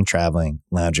you're training, traveling,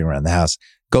 lounging around the house.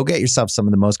 Go get yourself some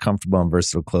of the most comfortable and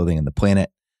versatile clothing on the planet.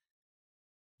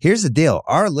 Here's the deal.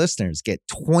 Our listeners get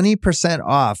 20%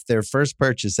 off their first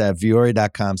purchase at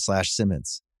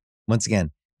Viore.com/Simmons. Once again,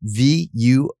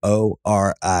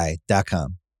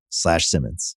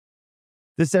 VUORI.com/Simmons.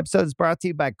 This episode is brought to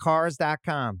you by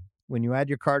Cars.com. When you add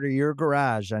your car to your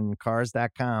garage on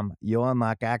Cars.com, you'll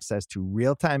unlock access to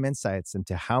real-time insights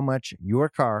into how much your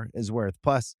car is worth.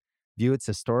 Plus, view its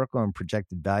historical and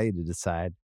projected value to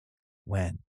decide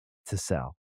when to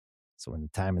sell. So when the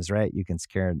time is right, you can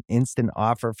secure an instant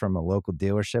offer from a local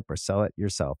dealership or sell it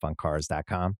yourself on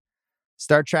Cars.com.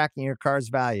 Start tracking your car's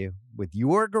value with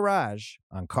your garage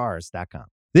on Cars.com.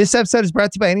 This episode is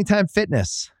brought to you by Anytime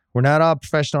Fitness. We're not all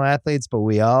professional athletes, but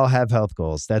we all have health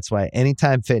goals. That's why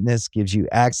Anytime Fitness gives you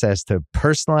access to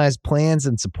personalized plans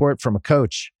and support from a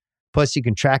coach. Plus, you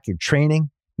can track your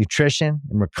training, nutrition,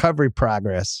 and recovery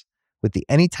progress with the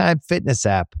Anytime Fitness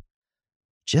app,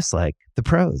 just like the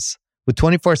pros. With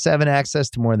 24/7 access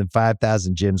to more than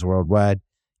 5,000 gyms worldwide,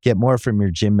 get more from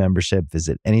your gym membership.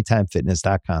 Visit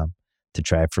anytimefitness.com to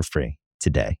try it for free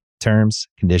today. Terms,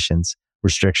 conditions,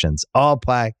 restrictions all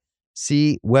apply.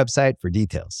 See website for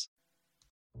details.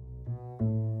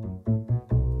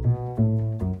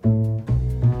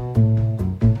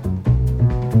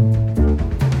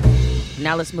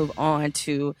 Now let's move on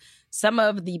to some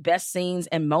of the best scenes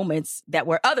and moments that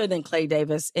were other than Clay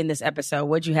Davis in this episode.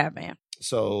 What'd you have, man?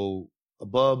 So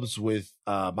Bubs with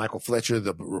Michael Fletcher,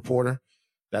 the reporter.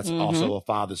 That's also a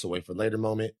file this away for later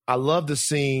moment. I love the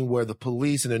scene where the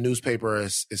police and the newspaper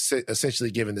is essentially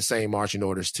giving the same marching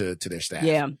orders to their staff.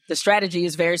 Yeah, the strategy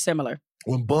is very similar.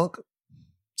 When Bunk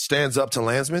stands up to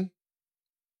Landsman,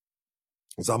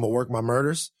 says, I'm going to work my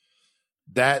murders,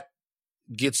 that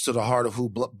gets to the heart of who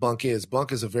Bunk is.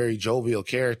 Bunk is a very jovial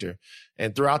character.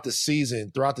 And throughout the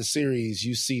series,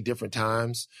 you see different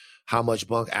times how much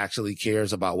Bunk actually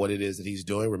cares about what it is that he's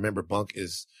doing. Remember, Bunk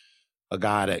is a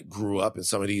guy that grew up in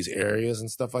some of these areas and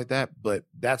stuff like that. But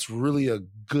that's really a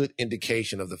good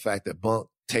indication of the fact that Bunk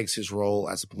takes his role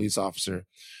as a police officer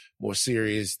more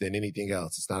serious than anything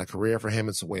else. It's not a career for him.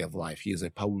 It's a way of life. He is a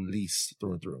police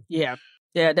through and through. Yeah.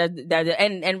 Yeah.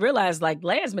 And realize like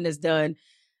Landsman has done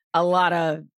a lot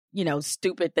of,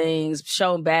 stupid things,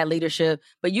 shown bad leadership,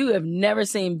 but you have never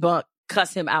seen Bunk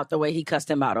cuss him out the way he cussed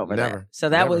him out over there. So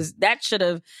that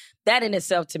in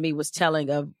itself to me was telling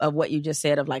of what you just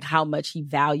said of like how much he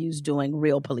values doing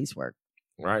real police work.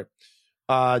 Right.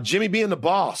 Jimmy being the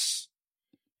boss,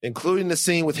 including the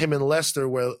scene with him and Lester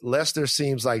where Lester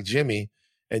seems like Jimmy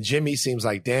and Jimmy seems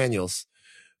like Daniels.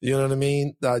 You know what I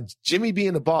mean? Jimmy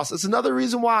being the boss. It's another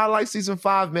reason why I like season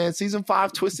 5, man. Season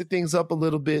 5 twisted things up a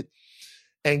little bit.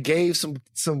 and gave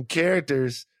some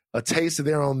characters a taste of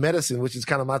their own medicine, which is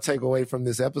kind of my takeaway from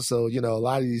this episode. You know, a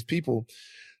lot of these people,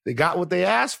 they got what they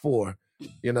asked for.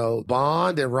 You know,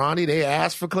 Bond and Ronnie, they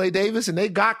asked for Clay Davis and they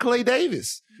got Clay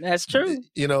Davis. That's true.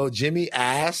 You know, Jimmy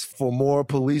asked for more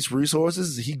police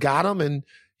resources. He got them and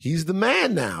he's the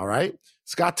man now, right?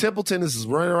 Scott Templeton is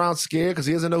running around scared because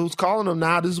he doesn't know who's calling him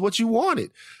now. This is what you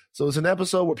wanted. So it's an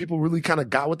episode where people really kind of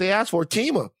got what they asked for.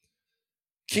 Kima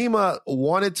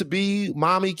wanted to be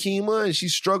mommy Kima, and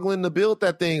she's struggling to build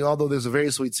that thing, although there's a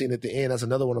very sweet scene at the end. That's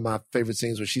another one of my favorite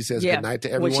scenes where she says goodnight to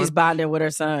everyone. When she's bonding with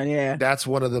her son, yeah. That's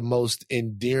one of the most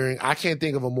endearing. I can't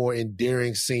think of a more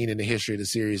endearing scene in the history of the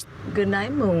series. Good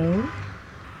night, Moon.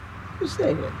 Who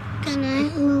said it? Good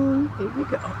night, Moon. Here we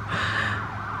go.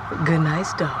 Good night,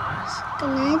 stars. Good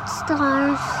night,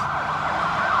 stars.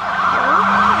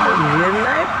 Good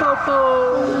night,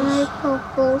 Popo. Good night,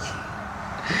 Popos.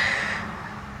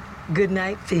 Good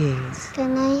night, Fiends.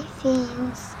 Good night,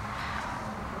 Fiends.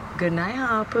 Good night,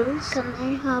 Hoppers. Good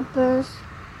night, Hoppers.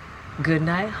 Good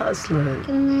night, Hustlers.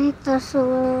 Good night,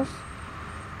 Hustlers.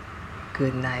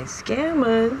 Good night,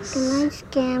 Scammers. Good night,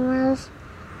 Scammers.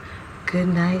 Good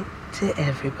night to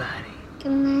everybody.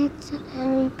 Good night to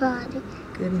everybody.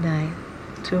 Good night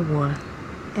to one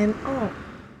and all.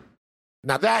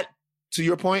 Now that, to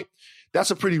your point,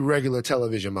 that's a pretty regular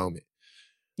television moment.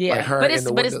 Yeah, like her but in the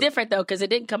it's window. different though because it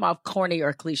didn't come off corny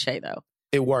or cliche though.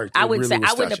 It worked. I It would really say was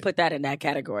I wouldn't have touching. put that in that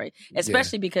category,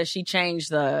 especially because she changed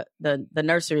the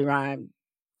nursery rhyme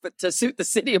to suit the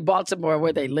city of Baltimore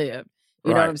where they live.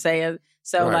 You know Right. what I'm saying?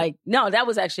 So Right. like, no, that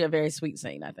was actually a very sweet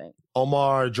scene. I think.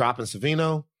 Omar dropping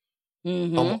Savino.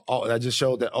 Mhm. That just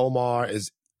showed that Omar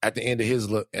is at the end of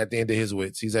his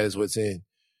wits. He's at his wits end.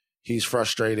 He's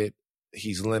frustrated.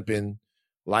 He's limping.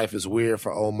 Life is weird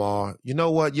for Omar. You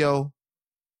know what, yo?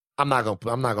 I'm not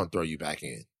gonna throw you back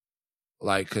in,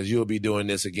 like, because you'll be doing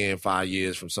this again 5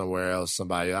 years from somewhere else.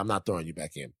 Somebody, I'm not throwing you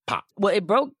back in. Pop. Well, it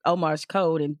broke Omar's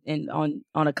code and on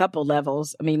a couple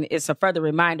levels. I mean, it's a further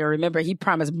reminder. Remember, he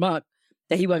promised Monk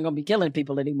that he wasn't going to be killing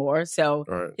people anymore. So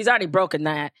Right. he's already broken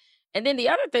that. And then the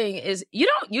other thing is you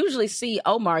don't usually see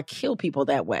Omar kill people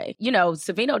that way. You know,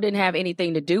 Savino didn't have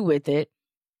anything to do with it.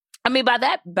 I mean, by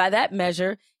that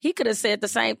measure, he could have said the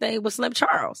same thing with Slim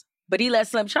Charles, but he let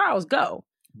Slim Charles go.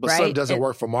 But right? Slim doesn't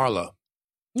work for Marlo.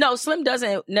 No, Slim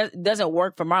doesn't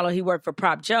work for Marlo. He worked for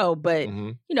Prop Joe. But,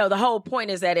 Mm-hmm. you know, the whole point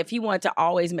is that if he wanted to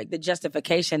always make the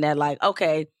justification that, like,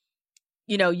 okay,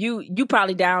 you know, you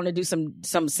probably down to do some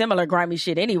similar grimy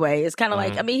shit anyway. It's kind of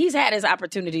like, I mean, he's had his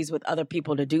opportunities with other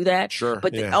people to do that. Sure,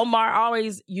 But yeah. Omar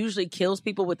always usually kills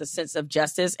people with a sense of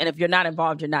justice. And if you're not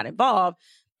involved, you're not involved.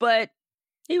 But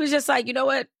he was just like, you know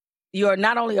what? You're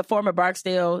not only a former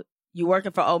Barksdale, you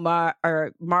working for Omar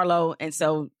or Marlo. And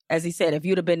so, as he said, if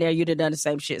you'd have been there, you'd have done the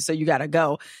same shit. So you got to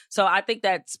go. So I think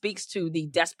that speaks to the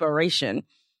desperation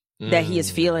that he is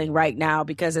feeling right now,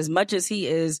 because as much as he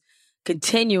is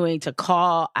continuing to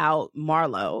call out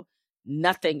Marlo,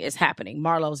 nothing is happening.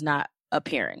 Marlo's not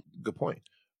appearing. Good point.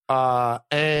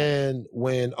 And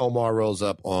when Omar rolls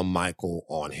up on Michael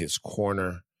on his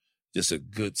corner, just a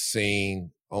good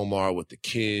scene. Omar with the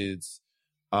kids.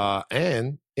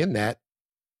 And in that,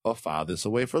 I'll file this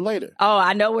away for later. Oh,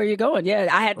 I know where you're going. Yeah,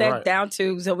 I had that Right. down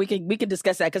too, so we can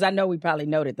discuss that because I know we probably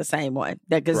noted the same one.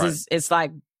 That because Right. it's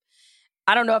like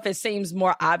I don't know if it seems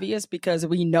more obvious because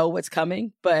we know what's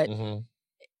coming, but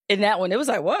in that one, it was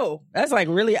like, whoa, that's like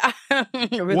really,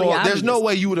 really Well, obvious. there's no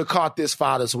way you would have caught this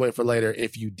file this away for later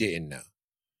if you didn't know.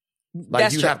 Like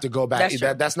That's you'd true. have to go back. That's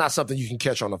true. That's not something you can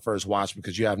catch on the first watch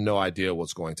because you have no idea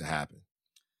what's going to happen.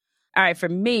 All right, for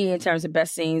me, in terms of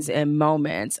best scenes and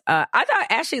moments, I thought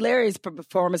Ashley Larry's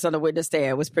performance on the witness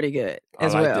stand was pretty good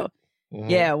as liked well. it. Mhm.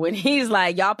 Yeah, when he's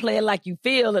like, y'all play it like you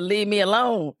feel and leave me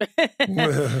alone.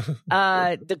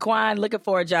 Daquan looking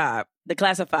for a job, the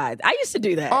classifieds. I used to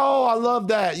do that. Oh, I love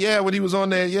that. Yeah, when he was on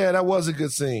there, yeah, that was a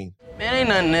good scene. Man, ain't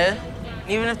nothing there.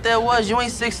 Even if there was, you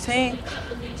ain't 16.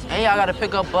 And y'all gotta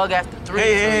pick up Bug after 3.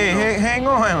 Hey, hang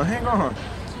on.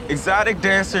 Exotic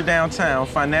dancer downtown,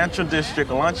 financial district,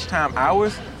 lunchtime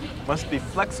hours must be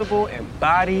flexible in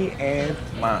body and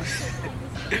mind.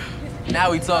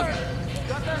 Now we talking.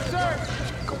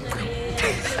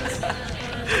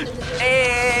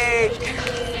 Hey,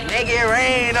 make it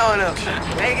rain on him.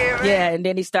 Make it rain. Yeah, and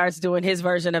then he starts doing his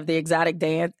version of the exotic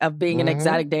dance, of being an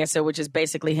exotic dancer, which is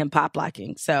basically him pop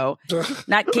locking. So,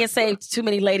 can't say too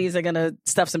many ladies are gonna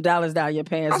stuff some dollars down your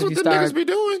pants That's if what you the start. niggas be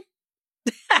doing.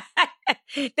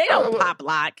 They don't pop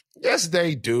lock. Yes,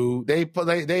 they do. They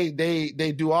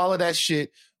do all of that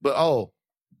shit. But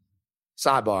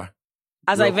sidebar.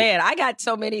 I was Real like, man, I got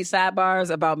so many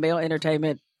sidebars about male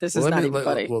entertainment This is not even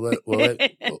funny.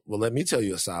 Let me tell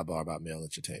you a sidebar about male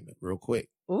entertainment real quick.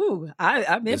 Ooh,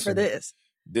 I'm in for this.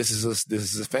 This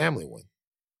is a family one.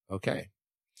 Okay.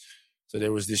 So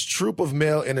there was this troupe of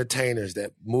male entertainers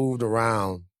that moved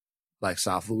around like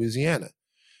South Louisiana.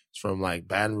 It's from like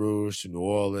Baton Rouge to New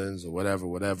Orleans or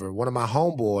whatever. One of my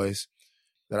homeboys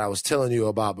that I was telling you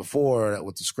about before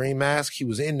with the screen mask, he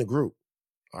was in the group.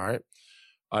 All right.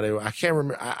 I can't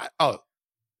remember.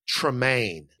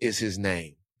 Tremaine is his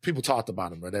name. People talked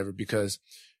about him, whatever, because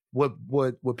what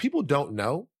people don't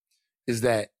know is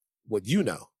that what you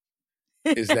know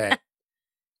is that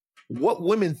what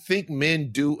women think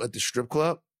men do at the strip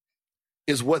club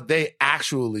is what they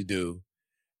actually do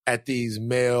at these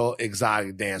male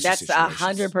exotic dance situations. That's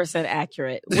 100%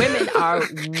 accurate. Women are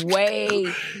way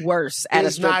worse at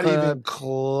a strip club. It's not even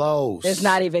close. It's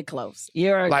not even close.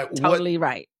 You're totally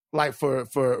right. Like for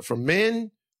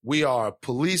men, we are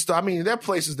police. I mean, there are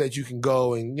places that you can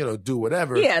go and, do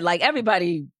whatever. Yeah, like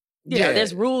everybody, you know,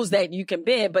 there's rules that you can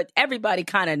bend, but everybody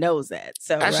kind of knows that.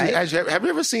 So, actually, have you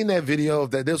ever seen that video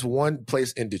of that? There's one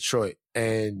place in Detroit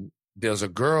and there's a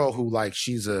girl who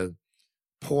she's a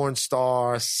porn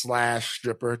star /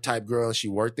 stripper type girl. And she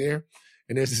worked there.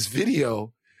 And there's this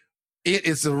video.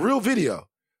 It's a real video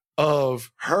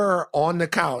of her on the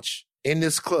couch in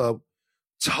this club,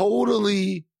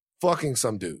 totally fucking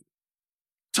some dude.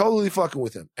 Totally fucking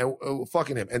with him and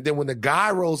fucking him. And then when the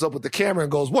guy rolls up with the camera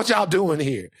and goes, "What y'all doing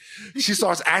here?" She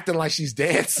starts acting like she's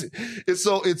dancing.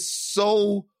 It's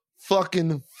so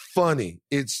fucking funny.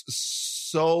 It's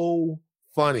so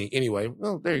funny. Anyway,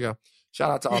 well, there you go.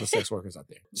 Shout out to all the sex workers out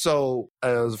there. So it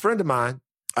was a friend of mine,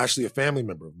 actually a family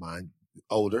member of mine,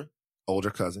 older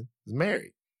cousin, is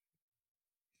married.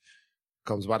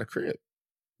 Comes by the crib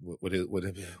with him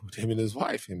and his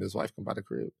wife. Him and his wife come by the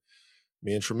crib.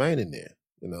 Me and Tremaine in there.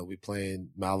 We playing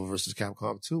Marvel vs.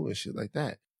 Capcom 2 and shit like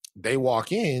that. They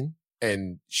walk in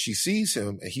and she sees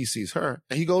him and he sees her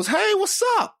and he goes, "Hey, what's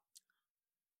up?"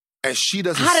 And she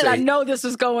doesn't. How did I know this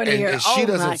was going here? And she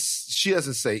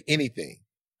doesn't say anything.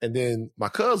 And then my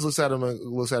cousin looks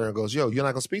at her and goes, "Yo, you're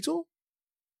not gonna speak to him?"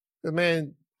 The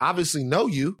man obviously know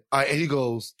you. And he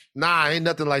goes, "Nah, ain't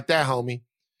nothing like that, homie.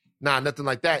 Nah, nothing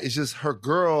like that. It's just her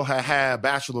girl had a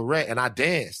bachelorette and I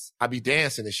danced. I be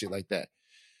dancing and shit like that."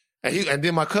 And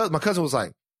then my cousin was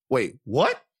like, "Wait,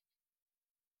 what?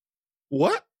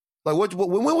 What? Like what?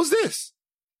 When was this?"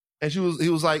 And he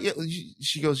was like, yeah,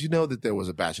 she goes, "You know that there was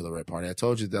a bachelorette party. I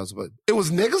told you that was, but it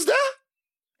was niggas there."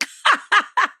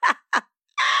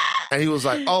 And he was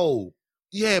like, "Oh,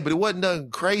 yeah, but it wasn't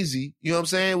nothing crazy. You know what I'm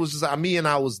saying? It was just like me and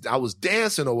I was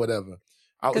dancing or whatever."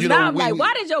 Because now I'm like,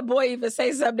 why did your boy even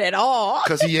say something at all?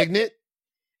 Because he ignorant.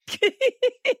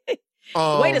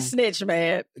 Way to snitch,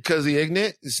 man. Because he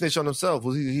ignorant, he snitched on himself.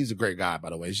 Well, he's a great guy, by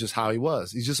the way. It's just how he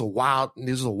was. He's just a wild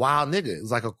nigga.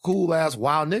 It's like a cool ass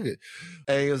wild nigga.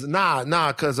 And he was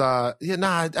because I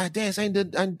dance. I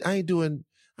ain't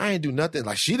do nothing.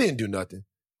 Like she didn't do nothing.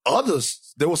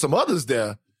 There were some others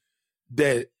there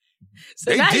that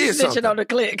so they now did he's snitching something on the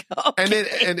click.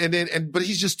 Okay. But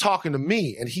he's just talking to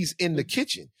me and he's in the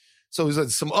kitchen. So he's like,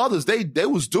 some others, they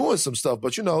was doing some stuff,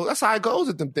 but that's how it goes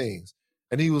at them things.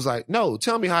 And he was like, "No,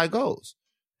 tell me how it goes."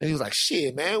 And he was like,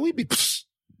 "Shit, man, we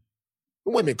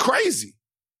women crazy."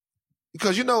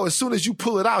 Because, as soon as you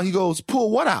pull it out, he goes, "Pull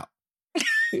what out?"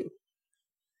 And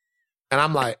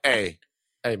I'm like, hey,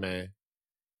 man,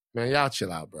 y'all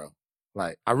chill out, bro.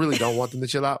 Like, I really don't want them to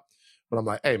chill out. But I'm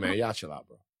like, hey, man, y'all chill out,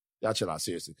 bro. Y'all chill out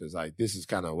seriously. Because, this is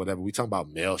kind of whatever. We talking about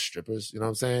male strippers. You know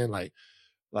what I'm saying? Like,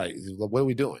 what are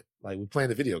we doing? Like, we're playing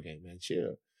the video game, man.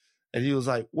 Chill. And he was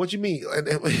like, "What you mean?"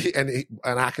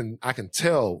 And I can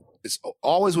tell it's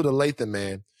always with a Latham,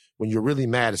 man. When you're really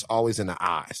mad, it's always in the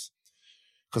eyes.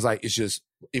 Cause it's just,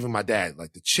 even my dad,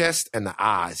 the chest and the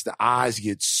eyes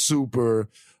get super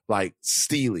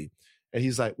steely. And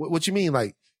he's like, what you mean?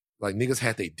 Like niggas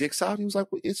had their dicks out? He was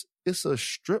like, "Well, it's a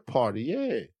strip party.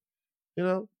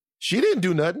 Yeah. She didn't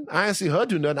do nothing. I didn't see her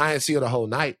do nothing. I didn't see her the whole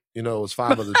night. It was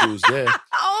 5 other dudes there."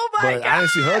 God. I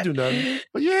didn't see her do nothing.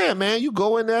 But yeah, man, you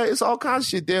go in there, it's all kinds of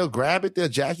shit. They'll grab it, they'll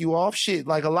jack you off. Shit.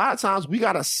 A lot of times we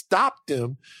gotta stop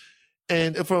them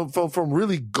and from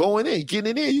really going in,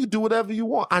 getting in. You can do whatever you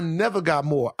want. I never got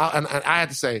more. And I had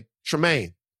to say,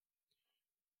 Tremaine,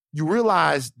 you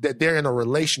realize that they're in a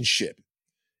relationship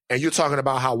and you're talking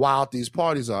about how wild these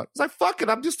parties are. It's like, fuck it.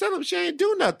 I'm just telling them she ain't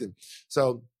do nothing.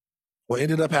 So what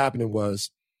ended up happening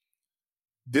was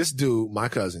this dude, my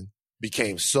cousin,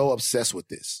 became so obsessed with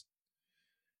this.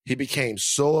 He became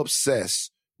so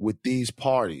obsessed with these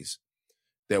parties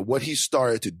that what he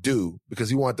started to do, because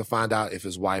he wanted to find out if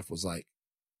his wife was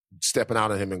stepping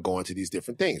out on him and going to these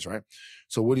different things, right?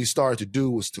 So what he started to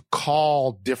do was to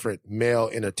call different male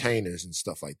entertainers and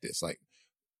stuff like this. Like,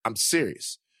 I'm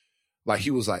serious. Like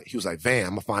he was like, Van,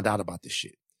 I'm gonna find out about this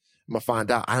shit. I'm gonna find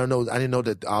out. I didn't know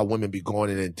that women be going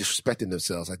in and disrespecting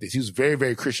themselves like this. He was a very,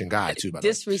 very Christian guy too, by the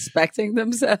way. Disrespecting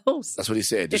themselves? That's what he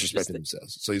said, disrespecting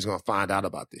themselves. So he's gonna find out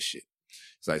about this shit.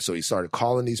 It's like, so he started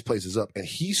calling these places up, and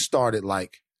he started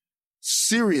like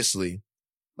seriously,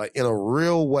 like in a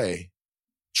real way,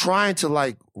 trying to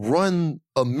like run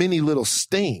a mini little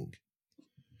sting.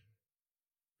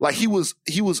 Like he was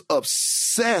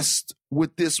obsessed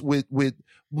with this, with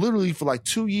literally for like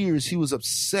 2 years, he was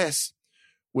obsessed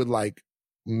with like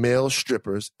male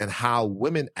strippers and how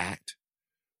women act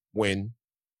when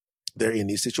they're in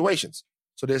these situations.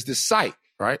 So there's this site,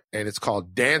 right? And it's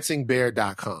called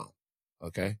dancingbear.com.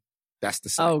 Okay. That's the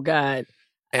site. Oh God.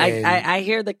 And I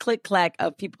hear the click clack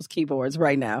of people's keyboards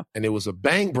right now. And it was a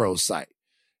Bang Bros site.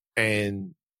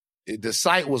 And the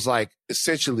site was like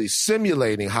essentially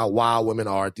simulating how wild women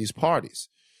are at these parties.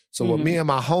 So what me and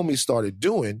my homie started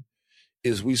doing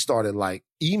is we started like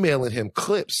emailing him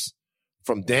clips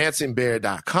from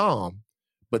dancingbear.com,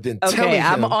 but then telling him.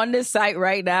 I'm on this site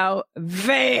right now.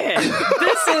 Van,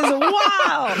 this is wild.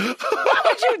 Why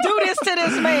would you do this to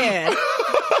this man?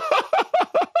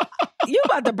 You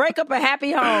about to break up a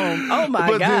happy home. Oh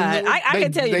my God. I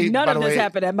can tell you none of this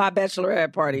happened at my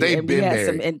bachelorette party. They've been married.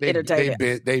 Some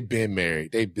entertainment. They've been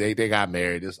married. They got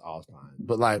married. It's all fine.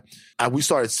 But like, we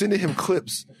started sending him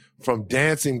clips from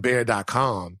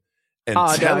dancingbear.com and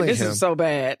telling this him. Is so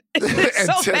bad.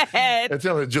 It's so bad. And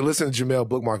telling him, listen to Jamel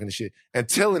bookmarking and shit, and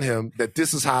telling him that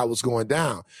this is how it was going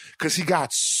down. Because he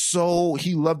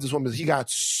loved this woman. He got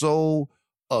so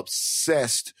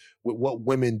obsessed with what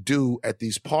women do at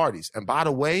these parties. And by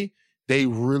the way, they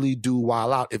really do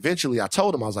wild out. Eventually, I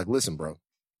told him, I was like, listen, bro,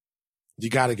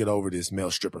 you got to get over this male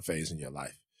stripper phase in your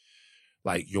life.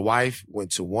 Like, your wife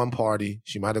went to one party.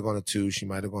 She might have gone to 2. She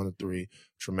might have gone to 3.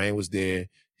 Tremaine was there.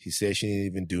 He said she didn't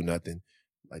even do nothing.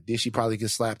 Like, did she probably get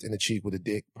slapped in the cheek with a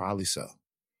dick? Probably so.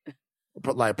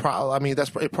 But like,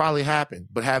 it probably happened.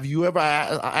 But have you ever,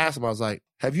 I asked him, I was like,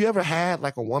 have you ever had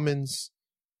like a woman's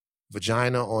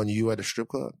vagina on you at a strip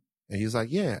club? And he's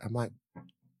like, yeah. I'm like,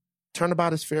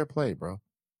 turnabout is fair play, bro.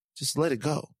 Just let it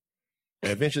go.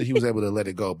 And eventually he was able to let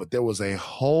it go. But there was a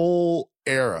whole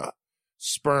era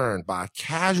spurned by a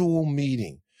casual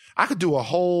meeting. I could do a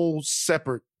whole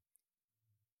separate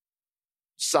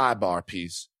sidebar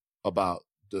piece about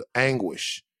the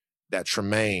anguish that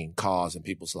Tremaine caused in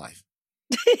people's life.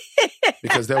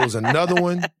 Because there was another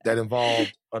one that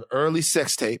involved an early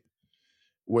sex tape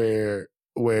where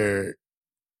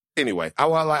anyway, but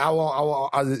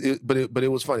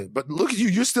it was funny. But look at you,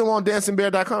 you're still on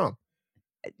dancingbear.com.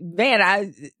 Man,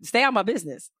 I stay on my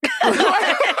business.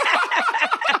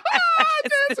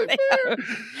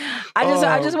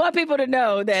 I just want people to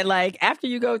know that, like, after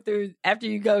you go through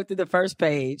the first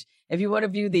page, if you want to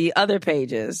view the other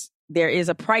pages, there is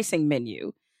a pricing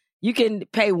menu. You can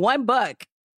pay $1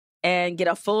 and get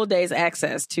a full day's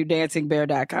access to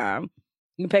dancingbear.com.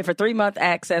 You can pay for 3-month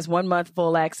access, 1 month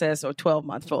full access, or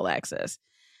 12-month full access.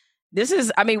 This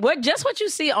is, what you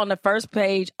see on the first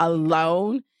page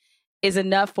alone is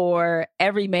enough for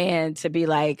every man to be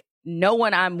like, no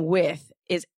one I'm with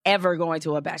is ever going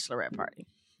to a bachelorette party.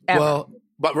 Ever. Well,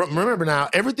 but remember now,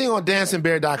 everything on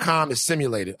dancingbear.com is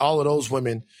simulated. All of those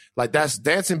women, like, that's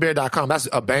dancingbear.com. That's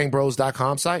a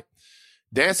bangbros.com site.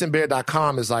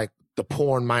 Dancingbear.com is like the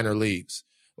porn minor leagues.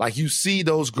 Like, you see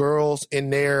those girls in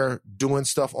there doing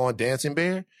stuff on Dancing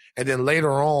Bear, and then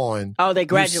later on, they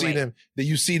graduate.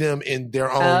 You see them in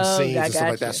their own scenes and stuff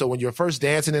like that. So when you're first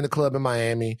dancing in a club in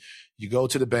Miami, you go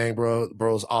to the Bang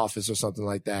Bros office or something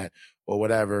like that, or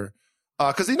whatever.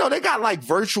 Because, they got like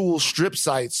virtual strip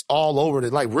sites all over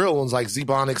it, like real ones like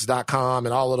Zebonics.com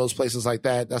and all of those places like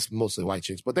that. That's mostly white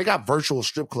chicks, but they got virtual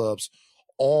strip clubs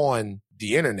on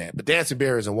the internet. But Dancing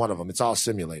Bear isn't one of them. It's all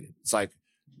simulated. It's like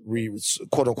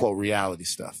quote unquote reality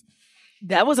stuff.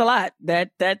 That was a lot.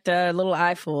 That little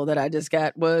eyeful that I just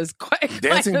got was quite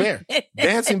Dancing Bear.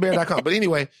 Dancingbear.com. But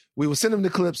anyway, we would send him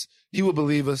the clips. He would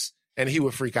believe us and he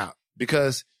would freak out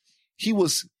because he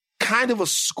was kind of a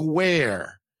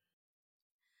square.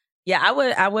 Yeah,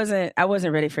 I wasn't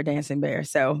ready for Dancing Bear.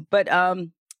 So, but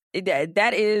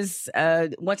that is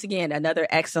once again another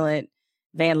excellent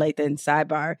Van Lathan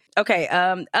sidebar. Okay,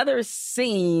 other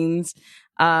scenes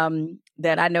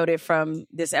that I noted from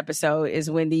this episode is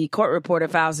when the court reporter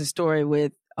files a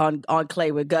story on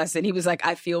Clay with Gus, and he was like,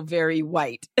 I feel very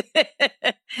white.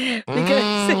 Because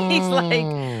he's like,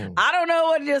 I don't know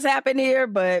what just happened here,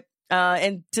 but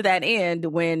And to that end,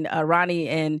 when Ronnie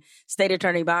and State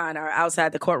Attorney Bond are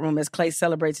outside the courtroom as Clay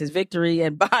celebrates his victory,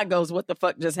 and Bond goes, "What the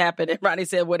fuck just happened?" And Ronnie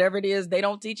said, "Whatever it is, they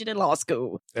don't teach it in law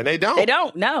school." And they don't. They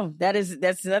don't. No,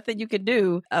 that's nothing you can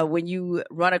do when you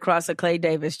run across a Clay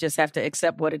Davis. Just have to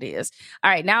accept what it is. All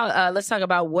right, now let's talk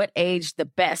about what aged the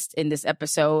best in this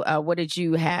episode. What did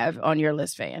you have on your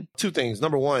list, Fan? Two things.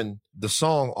 Number one, the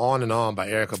song "On and On" by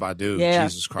Erykah Badu. Yeah,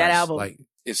 Jesus Christ, that album. like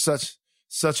it's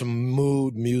such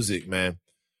mood music, man.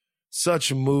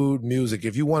 Such mood music.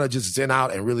 If you want to just zen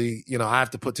out and really, I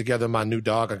have to put together my new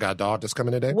dog. I got a dog that's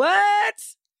coming today. What?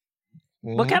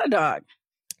 Mm-hmm. What kind of dog?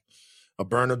 A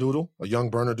Bernedoodle, a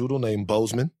young Bernedoodle named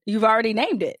Bozeman. You've already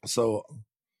named it. So,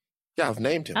 yeah, I've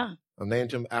named him. Oh. I've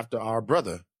named him after our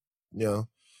brother.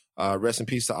 Rest in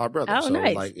peace to our brother. Oh, so,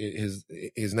 nice. like,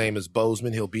 his name is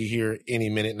Bozeman. He'll be here any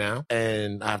minute now,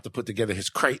 and I have to put together his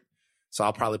crate. So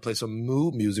I'll probably play some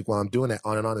mood music while I'm doing that.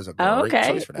 On and On is a great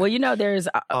choice for that.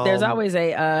 Well, there's always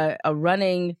a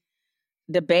running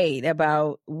debate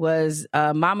about was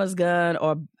Mama's Gun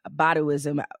or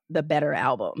Baduism the better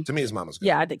album. To me, it's Mama's Gun.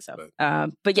 Yeah, I think so.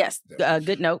 But yes,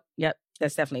 good note. Yep,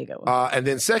 that's definitely a good one. And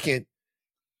then second,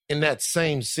 in that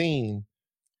same scene,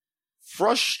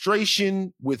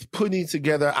 frustration with putting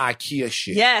together IKEA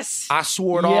shit. Yes. I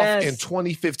swore it off in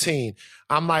 2015.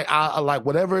 I'm like, I like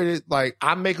whatever it is, like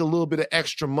I make a little bit of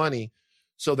extra money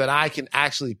so that I can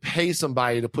actually pay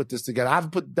somebody to put this together.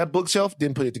 I've put that bookshelf,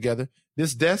 didn't put it together.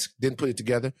 This desk, didn't put it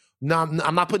together. No,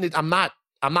 I'm not putting it, I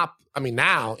mean,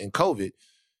 now in COVID,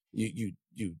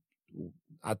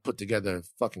 I'd put together a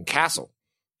fucking castle.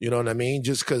 You know what I mean?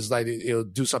 Just because like it'll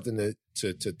do something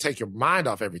to take your mind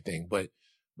off everything. But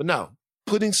no,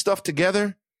 putting stuff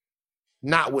together,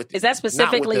 not with it. Is that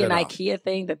specifically an IKEA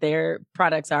thing that their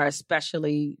products are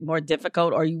especially more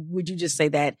difficult, or would you just say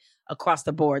that across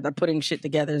the board, they're putting shit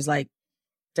together is like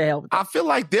to hell with I feel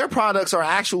like their products are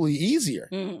actually easier.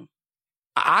 Mm-hmm.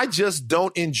 I just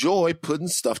don't enjoy putting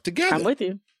stuff together. I'm with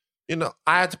you.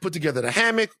 I had to put together the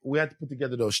hammock. We had to put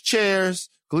together those chairs.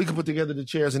 Kalika put together the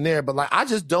chairs in there. But like, I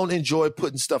just don't enjoy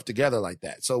putting stuff together like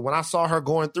that. So when I saw her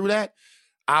going through that,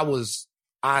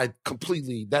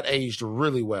 that aged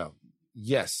really well.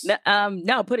 Yes.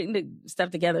 No, putting the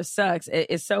stuff together sucks.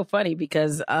 It's so funny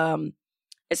because,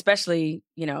 especially,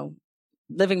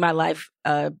 living my life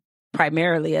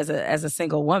primarily as a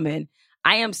single woman,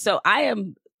 I am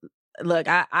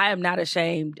not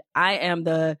ashamed. I am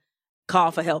the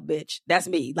call for help bitch. That's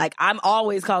me. Like, I'm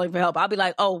always calling for help. I'll be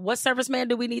like, oh, what serviceman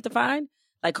do we need to find?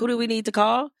 Like, who do we need to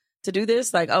call to do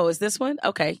this? Like, oh, is this one?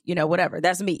 Okay. Whatever.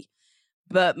 That's me.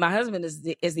 But my husband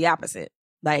is the opposite.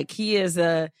 Like, he's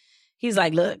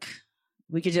like, look,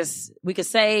 we could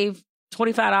save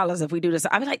 $25 if we do this.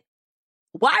 I'm like,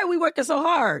 why are we working so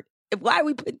hard? Why are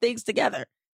we putting things together?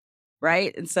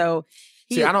 Right. And so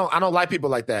I don't like people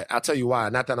like that. I'll tell you why.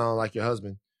 Not that I don't like your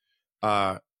husband.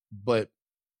 But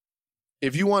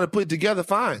if you want to put it together,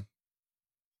 fine.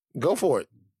 Go for it.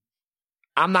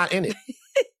 I'm not in it.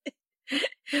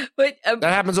 But that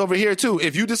happens over here too.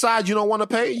 If you decide you don't want to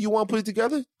pay, you want to put it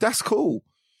together, that's cool.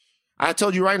 I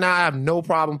told you right now, I have no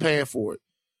problem paying for it.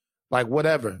 Like,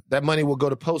 whatever. That money will go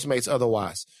to Postmates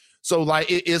otherwise. So like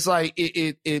it's like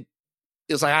I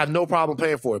have no problem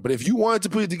paying for it. But if you wanted to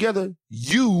put it together,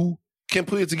 you can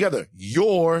put it together.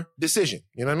 Your decision.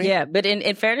 You know what I mean? Yeah, but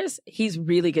in fairness, he's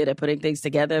really good at putting things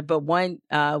together. But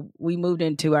we moved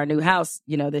into our new house,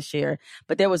 this year.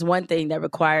 But there was one thing that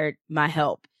required my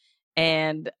help.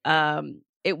 And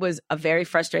it was a very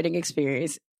frustrating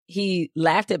experience. He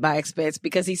laughed at my expense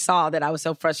because he saw that I was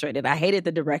so frustrated. I hated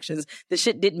the directions. The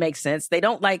shit didn't make sense. They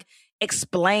don't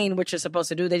explain what you're supposed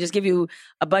to do. They just give you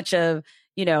a bunch of,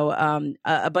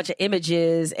 a bunch of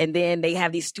images, and then they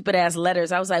have these stupid ass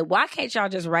letters. I was like, why can't y'all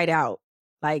just write out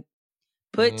like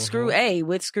put screw A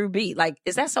with screw B? Like,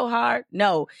 is that so hard?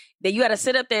 No, that you got to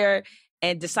sit up there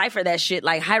and decipher that shit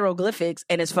like hieroglyphics,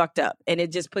 and it's fucked up, and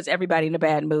it just puts everybody in a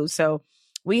bad mood. So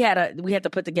we had to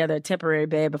put together a temporary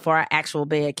bed before our actual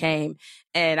bed came,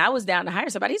 and I was down to hire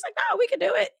somebody. He's like, no, we can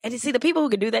do it. And you see, the people who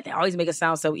can do that, they always make it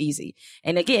sound so easy.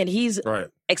 And again, he's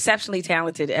exceptionally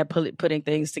talented at putting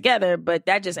things together, but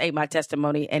that just ain't my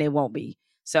testimony, and it won't be.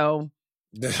 So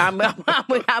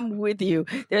I'm with you.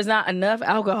 There's not enough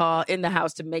alcohol in the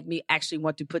house to make me actually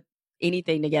want to put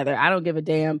anything together. I don't give a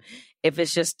damn if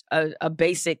it's just a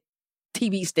basic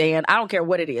TV stand. I don't care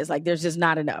what it is. Like, there's just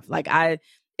not enough. Like,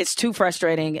 it's too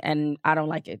frustrating, and I don't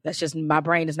like it. That's just, my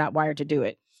brain is not wired to do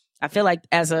it. I feel like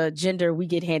as a gender, we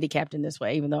get handicapped in this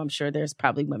way, even though I'm sure there's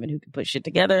probably women who can put shit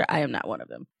together. I am not one of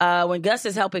them. When Gus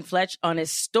is helping Fletch on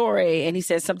his story, and he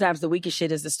says sometimes the weakest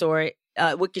shit is the story,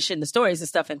 wicked shit in the story is the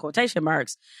stuff in quotation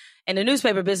marks. In the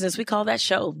newspaper business, we call that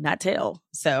show, not tell.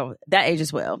 So that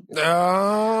ages well.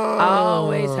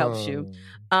 Always helps you.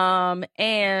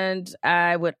 And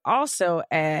I would also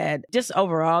add, just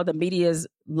overall, the media's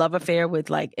love affair with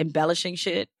like embellishing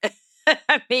shit.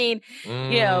 I mean,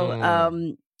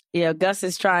 Gus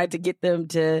is trying to get them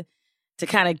to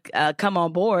kind of come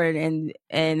on board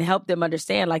and help them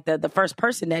understand. Like the first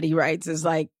person that he writes is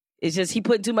like, it's just he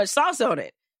put too much sauce on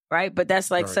it, right? But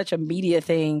that's like such a media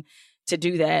thing to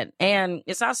do that, and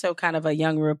it's also kind of a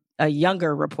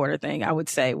younger reporter thing, I would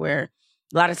say, where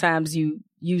a lot of times you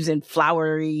using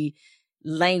flowery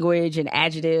language and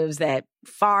adjectives that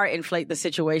far inflate the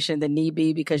situation than need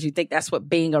be, because you think that's what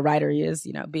being a writer is.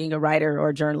 You know, being a writer or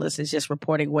a journalist is just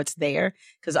reporting what's there,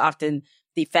 because often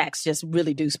the facts just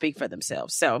really do speak for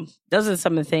themselves. So those are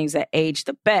some of the things that age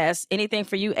the best. Anything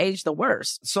for you age the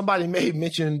worst? Somebody made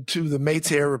mention to the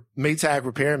Maytag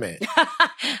repairman.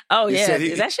 Oh, yeah.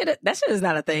 That shit is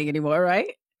not a thing anymore,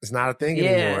 right? It's not a thing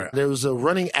anymore. There was a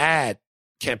running ad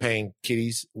campaign,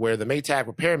 kiddies, where the Maytag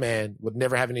repairman would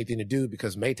never have anything to do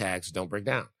because Maytags don't break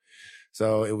down.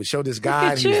 So it would show this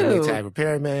guy, he was a Maytag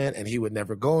repairman, and he would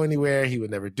never go anywhere. He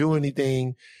would never do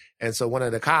anything. And so one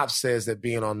of the cops says that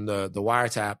being on the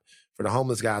wiretap for the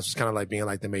homeless guys was kind of like being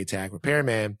like the Maytag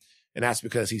repairman. And that's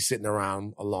because he's sitting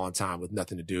around a long time with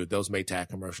nothing to do. Those Maytag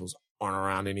commercials aren't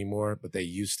around anymore, but they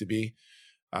used to be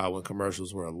when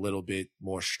commercials were a little bit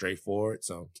more straightforward.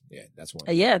 So yeah, that's one.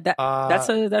 Yeah,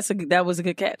 that was a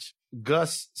good catch.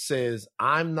 Gus says,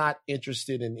 I'm not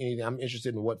interested in anything. I'm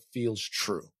interested in what feels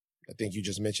true. I think you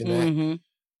just mentioned that. Mm-hmm.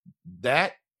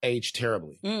 That aged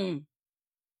terribly.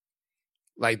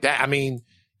 Like that, I mean,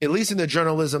 at least in the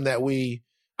journalism that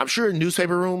I'm sure in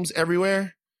newspaper rooms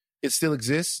everywhere, it still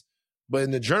exists. But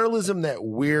in the journalism that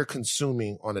we're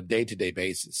consuming on a day-to-day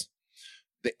basis,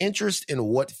 the interest in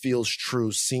what feels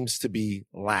true seems to be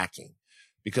lacking,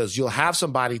 because you'll have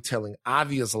somebody telling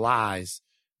obvious lies,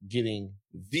 getting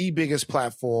the biggest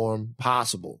platform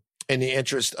possible in the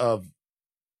interest of,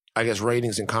 I guess,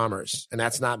 ratings and commerce. And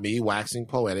that's not me waxing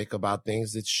poetic about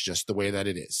things. It's just the way that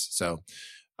it is. So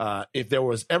if there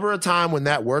was ever a time when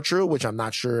that were true, which I'm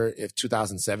not sure if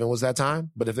 2007 was that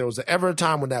time, but if there was ever a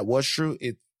time when that was true,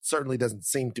 it certainly doesn't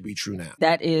seem to be true now.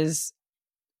 That is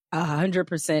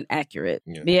 100% accurate.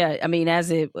 Yeah. I mean,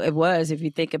 as it was, if you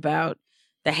think about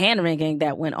the hand-wringing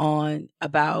that went on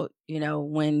about,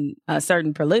 when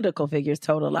certain political figures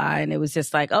told a lie, and it was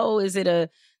just like, oh, is it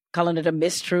calling it a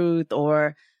mistruth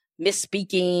or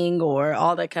misspeaking or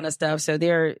all that kind of stuff. So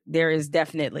there is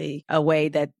definitely a way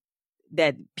that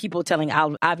people telling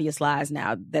obvious lies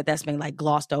now, that's been like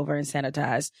glossed over and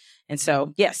sanitized. And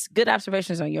so, yes, good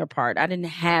observations on your part. I didn't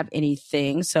have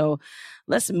anything. So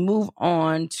let's move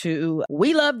on to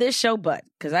We Love This Show, but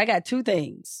because I got two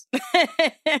things.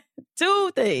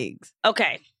 Two things.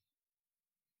 Okay.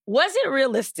 Was it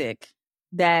realistic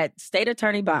that State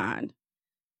Attorney Bond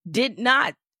did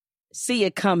not see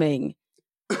it coming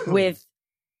with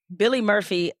Billy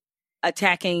Murphy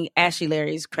attacking Ashley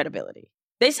Larry's credibility?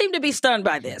 They seem to be stunned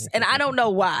by this, and I don't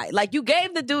know why. Like, you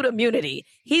gave the dude immunity.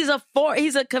 He's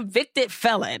a convicted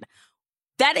felon.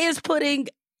 That is putting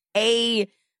a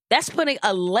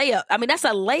layup. I mean, that's a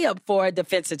layup for a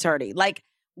defense attorney. Like,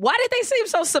 why did they seem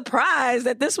so surprised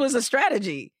that this was a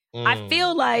strategy? I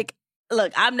feel like,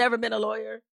 look, I've never been a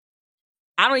lawyer.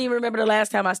 I don't even remember the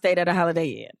last time I stayed at a Holiday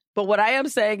Inn. But what I am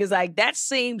saying is, like, that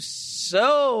seems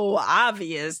so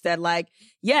obvious that, like,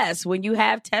 yes, when you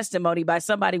have testimony by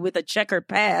somebody with a checkered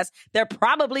past, they're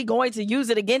probably going to use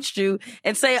it against you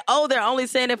and say, oh, they're only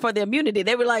saying it for the immunity.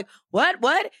 They were like,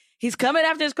 what? He's coming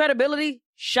after his credibility?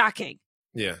 Shocking.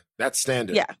 Yeah, that's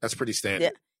standard. Yeah. That's pretty standard.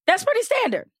 Yeah, that's pretty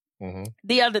standard. Mm-hmm.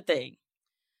 The other thing.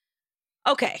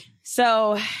 Okay,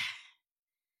 so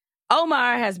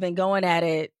Omar has been going at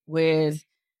it with,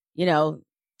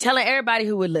 telling everybody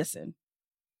who would listen,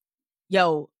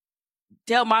 yo,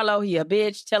 tell Marlo he a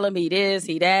bitch, tell him he this,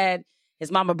 he that,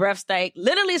 his mama breath stank,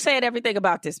 literally saying everything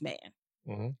about this man.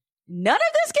 Mm-hmm. None of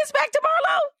this gets back to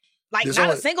Marlo? Like, there's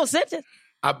not a single sentence?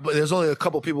 But there's only a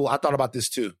couple people, I thought about this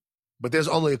too, but there's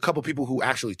only a couple people who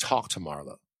actually talk to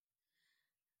Marlo.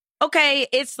 Okay,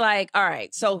 it's like, all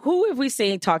right, so who have we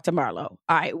seen talk to Marlo? All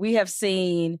right, we have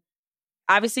seen,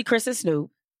 obviously, Chris and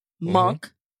Snoop.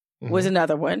 Monk was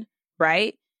another one,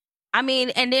 right? I mean,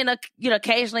 and then,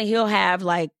 occasionally he'll have,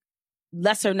 like,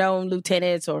 lesser-known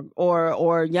lieutenants or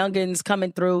youngins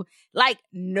coming through. Like,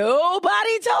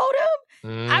 nobody told him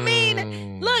I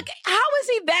mean, look, how is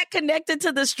he that connected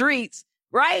to the streets,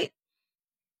 right?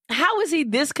 How is he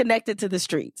this connected to the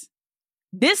streets?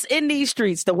 This in these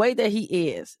streets, the way that he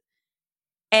is,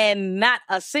 and not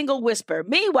a single whisper.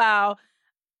 Meanwhile,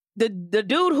 the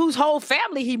dude whose whole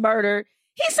family he murdered,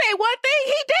 he said one thing,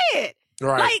 he did.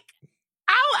 Right. Like,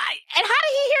 and how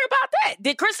did he hear about that?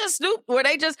 Did Chris and Snoop, were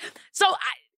they just...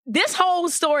 this whole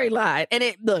storyline,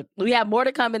 and look, we have more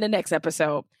to come in the next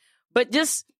episode, but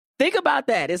just think about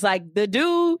that. It's like the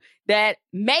dude that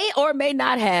may or may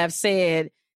not have said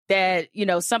that,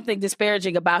 something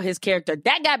disparaging about his character,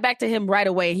 that got back to him right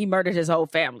away, and he murdered his whole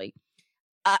family.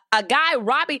 A guy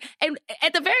robbing, and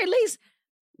at the very least,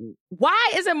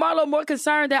 why isn't Marlo more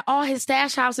concerned that all his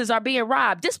stash houses are being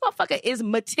robbed? This motherfucker is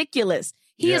meticulous.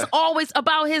 He is always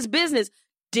about his business.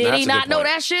 Did he not know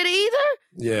that shit either?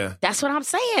 Yeah. That's what I'm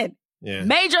saying. Yeah.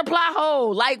 Major plot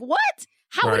hole. Like, what?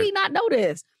 How would he not know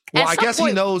this? Well, I guess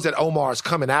he knows that Omar's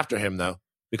coming after him, though,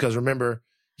 because remember,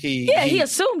 he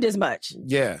assumed as much.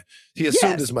 Yeah. He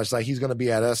assumed as much, like he's going to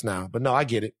be at us now. But no, I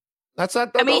get it. Those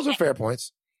are fair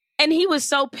points. And he was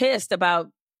so pissed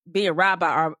about being robbed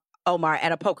by Omar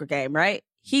at a poker game, right?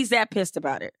 He's that pissed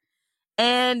about it.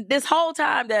 And this whole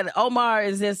time that Omar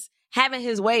is just having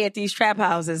his way at these trap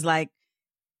houses, like,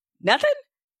 nothing?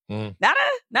 Not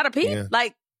a peep? Yeah.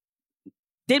 Like,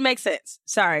 didn't make sense.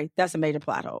 Sorry, that's a major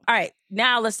plot hole. All right,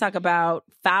 now let's talk about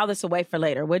File This Away for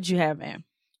Later. What'd you have, man?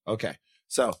 Okay,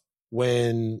 so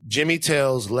when Jimmy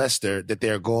tells Lester that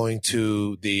they're going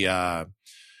to the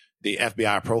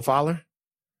FBI profiler,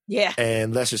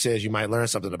 and Lester says you might learn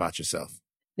something about yourself.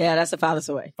 Yeah, that's a File This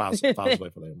Away. File this away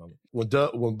for later moment.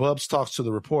 When Bubs talks to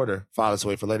the reporter, File This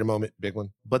Away for later moment, big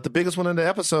one. But the biggest one in the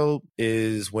episode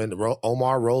is when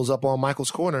Omar rolls up on Michael's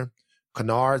corner.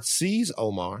 Kennard sees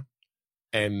Omar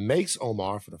and makes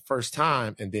Omar for the first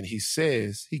time, and then he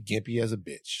says he gimpy as a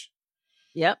bitch.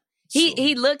 Yep.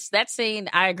 He looks, that scene,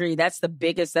 I agree, that's the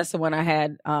biggest, that's the one I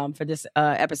had for this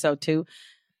episode too.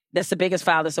 That's the biggest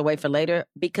File This Away for later,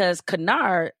 because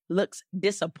Kennard looks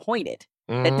disappointed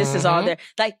that this is all there.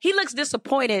 Like, he looks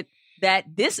disappointed that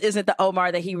this isn't the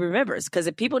Omar that he remembers. Because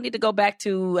if people need to go back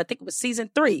to, I think it was season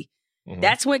 3,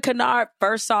 that's when Kennard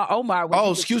first saw Omar.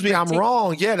 Oh, excuse me, I'm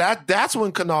wrong. Yeah, that's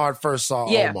when Kennard first saw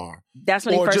Omar. That's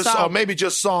when he first saw him. Or maybe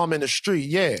just saw him in the street,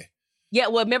 Yeah,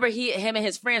 well, remember him and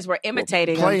his friends were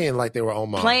imitating him. Playing like they were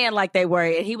Omar. Playing like they were.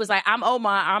 And he was like, I'm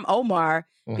Omar,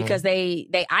 because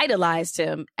they idolized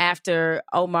him after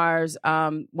Omar's,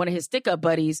 one of his stick-up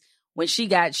buddies, when she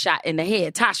got shot in the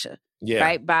head, Tasha,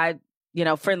 right? By,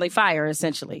 friendly fire,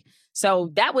 essentially.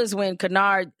 So that was when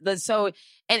Kennard,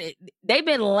 they've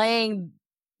been laying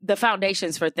the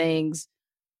foundations for things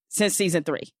since season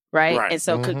 3, right? And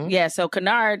so, so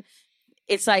Kennard,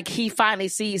 it's like he finally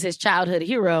sees his childhood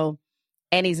hero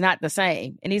and he's not the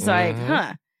same. And he's like,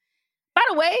 by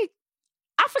the way,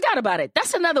 I forgot about it.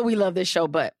 That's another We Love This Show,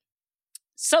 but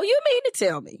so you mean to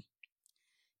tell me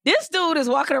this dude is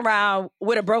walking around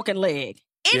with a broken leg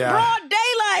in broad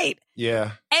daylight.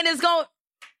 Yeah. And it's going,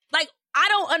 like, I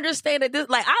don't understand it.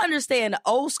 Like, I understand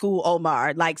old school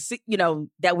Omar, like,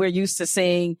 that we're used to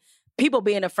seeing people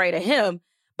being afraid of him.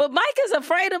 But Mike is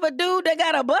afraid of a dude that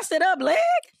got a busted up leg?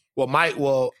 Well, by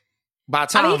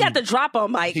the time... he got the drop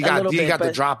on Mike a little bit. He got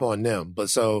the drop on them. But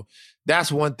so,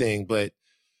 that's one thing. But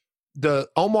the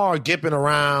Omar gimping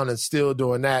around and still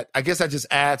doing that, I guess that just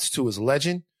adds to his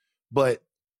legend. But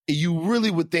you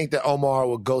really would think that Omar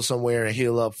would go somewhere and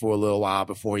heal up for a little while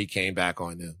before he came back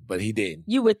on them, but he didn't.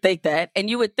 You would think that, and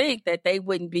you would think that they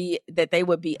would be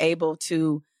able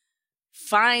to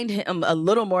find him a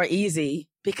little more easy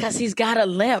because he's got a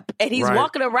limp and he's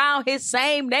walking around his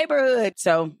same neighborhood.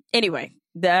 So anyway,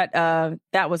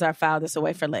 that was our File This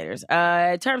Away for later.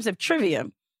 In terms of trivia,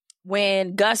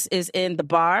 when Gus is in the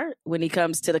bar, when he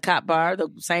comes to the cop bar, the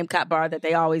same cop bar that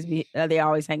they always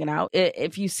hanging out.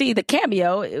 If you see the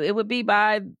cameo, it would be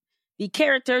by the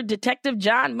character Detective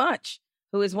John Munch,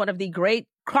 who is one of the great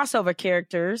crossover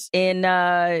characters in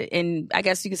I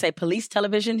guess you could say police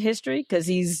television history, because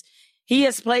he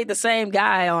has played the same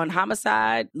guy on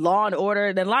Homicide, Law and Order,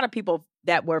 and a lot of people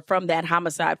that were from that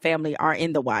Homicide family are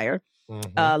in The Wire.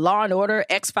 Law and Order,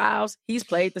 X-Files, he's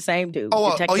played the same dude.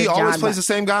 He always plays the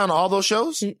same guy on all those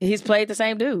shows? He's played the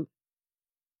same dude.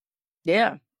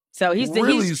 Yeah. So he's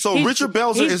Richard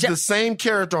Belzer is the same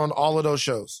character on all of those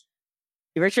shows.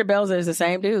 Richard Belzer is the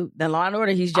same dude. The Law and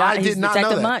Order, he's Detective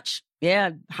Munch. Yeah.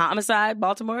 Homicide,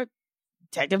 Baltimore,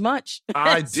 Detective Munch.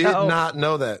 I did not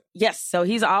know that. Yes. So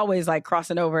he's always like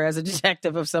crossing over as a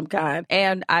detective of some kind.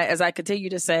 And as I continue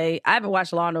to say, I haven't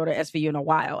watched Law and Order SVU in a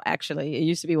while, actually. It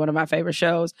used to be one of my favorite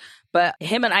shows. But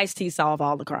him and Ice-T solve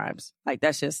all the crimes. Like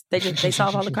they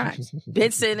solve all the crimes.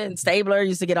 Benson and Stabler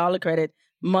used to get all the credit.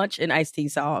 Munch and Ice-T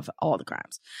solve all the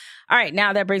crimes. All right,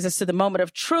 now that brings us to the moment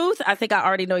of truth. I think I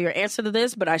already know your answer to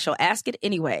this, but I shall ask it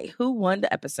anyway. Who won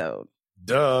the episode?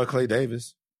 Duh, Clay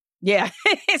Davis. Yeah,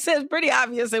 it says pretty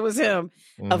obvious it was him.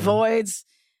 Mm-hmm. Avoids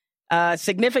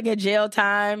significant jail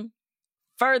time,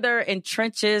 further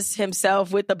entrenches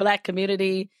himself with the Black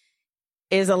community,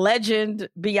 is a legend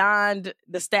beyond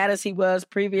the status he was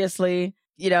previously.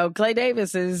 You know, Clay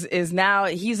Davis is now,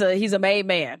 he's a made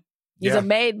man. He's a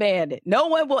made man. No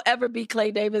one will ever be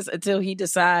Clay Davis until he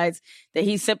decides that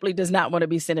he simply does not want to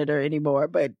be senator anymore.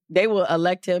 But they will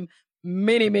elect him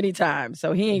many, many times.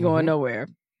 So he ain't going nowhere.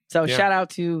 So shout out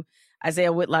to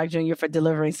Isaiah Whitlock Jr. for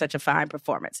delivering such a fine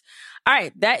performance. All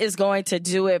right, that is going to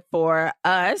do it for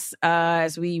us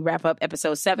as we wrap up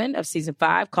episode 7 of season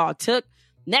 5 called Took.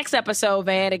 Next episode,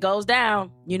 Van, it goes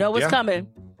down. You know what's coming.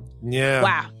 Yeah.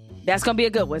 Wow. That's going to be a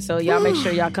good one. So y'all make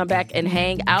sure y'all come back and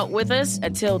hang out with us.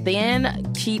 Until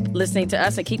then, keep listening to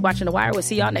us and keep watching The Wire. We'll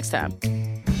see y'all next time.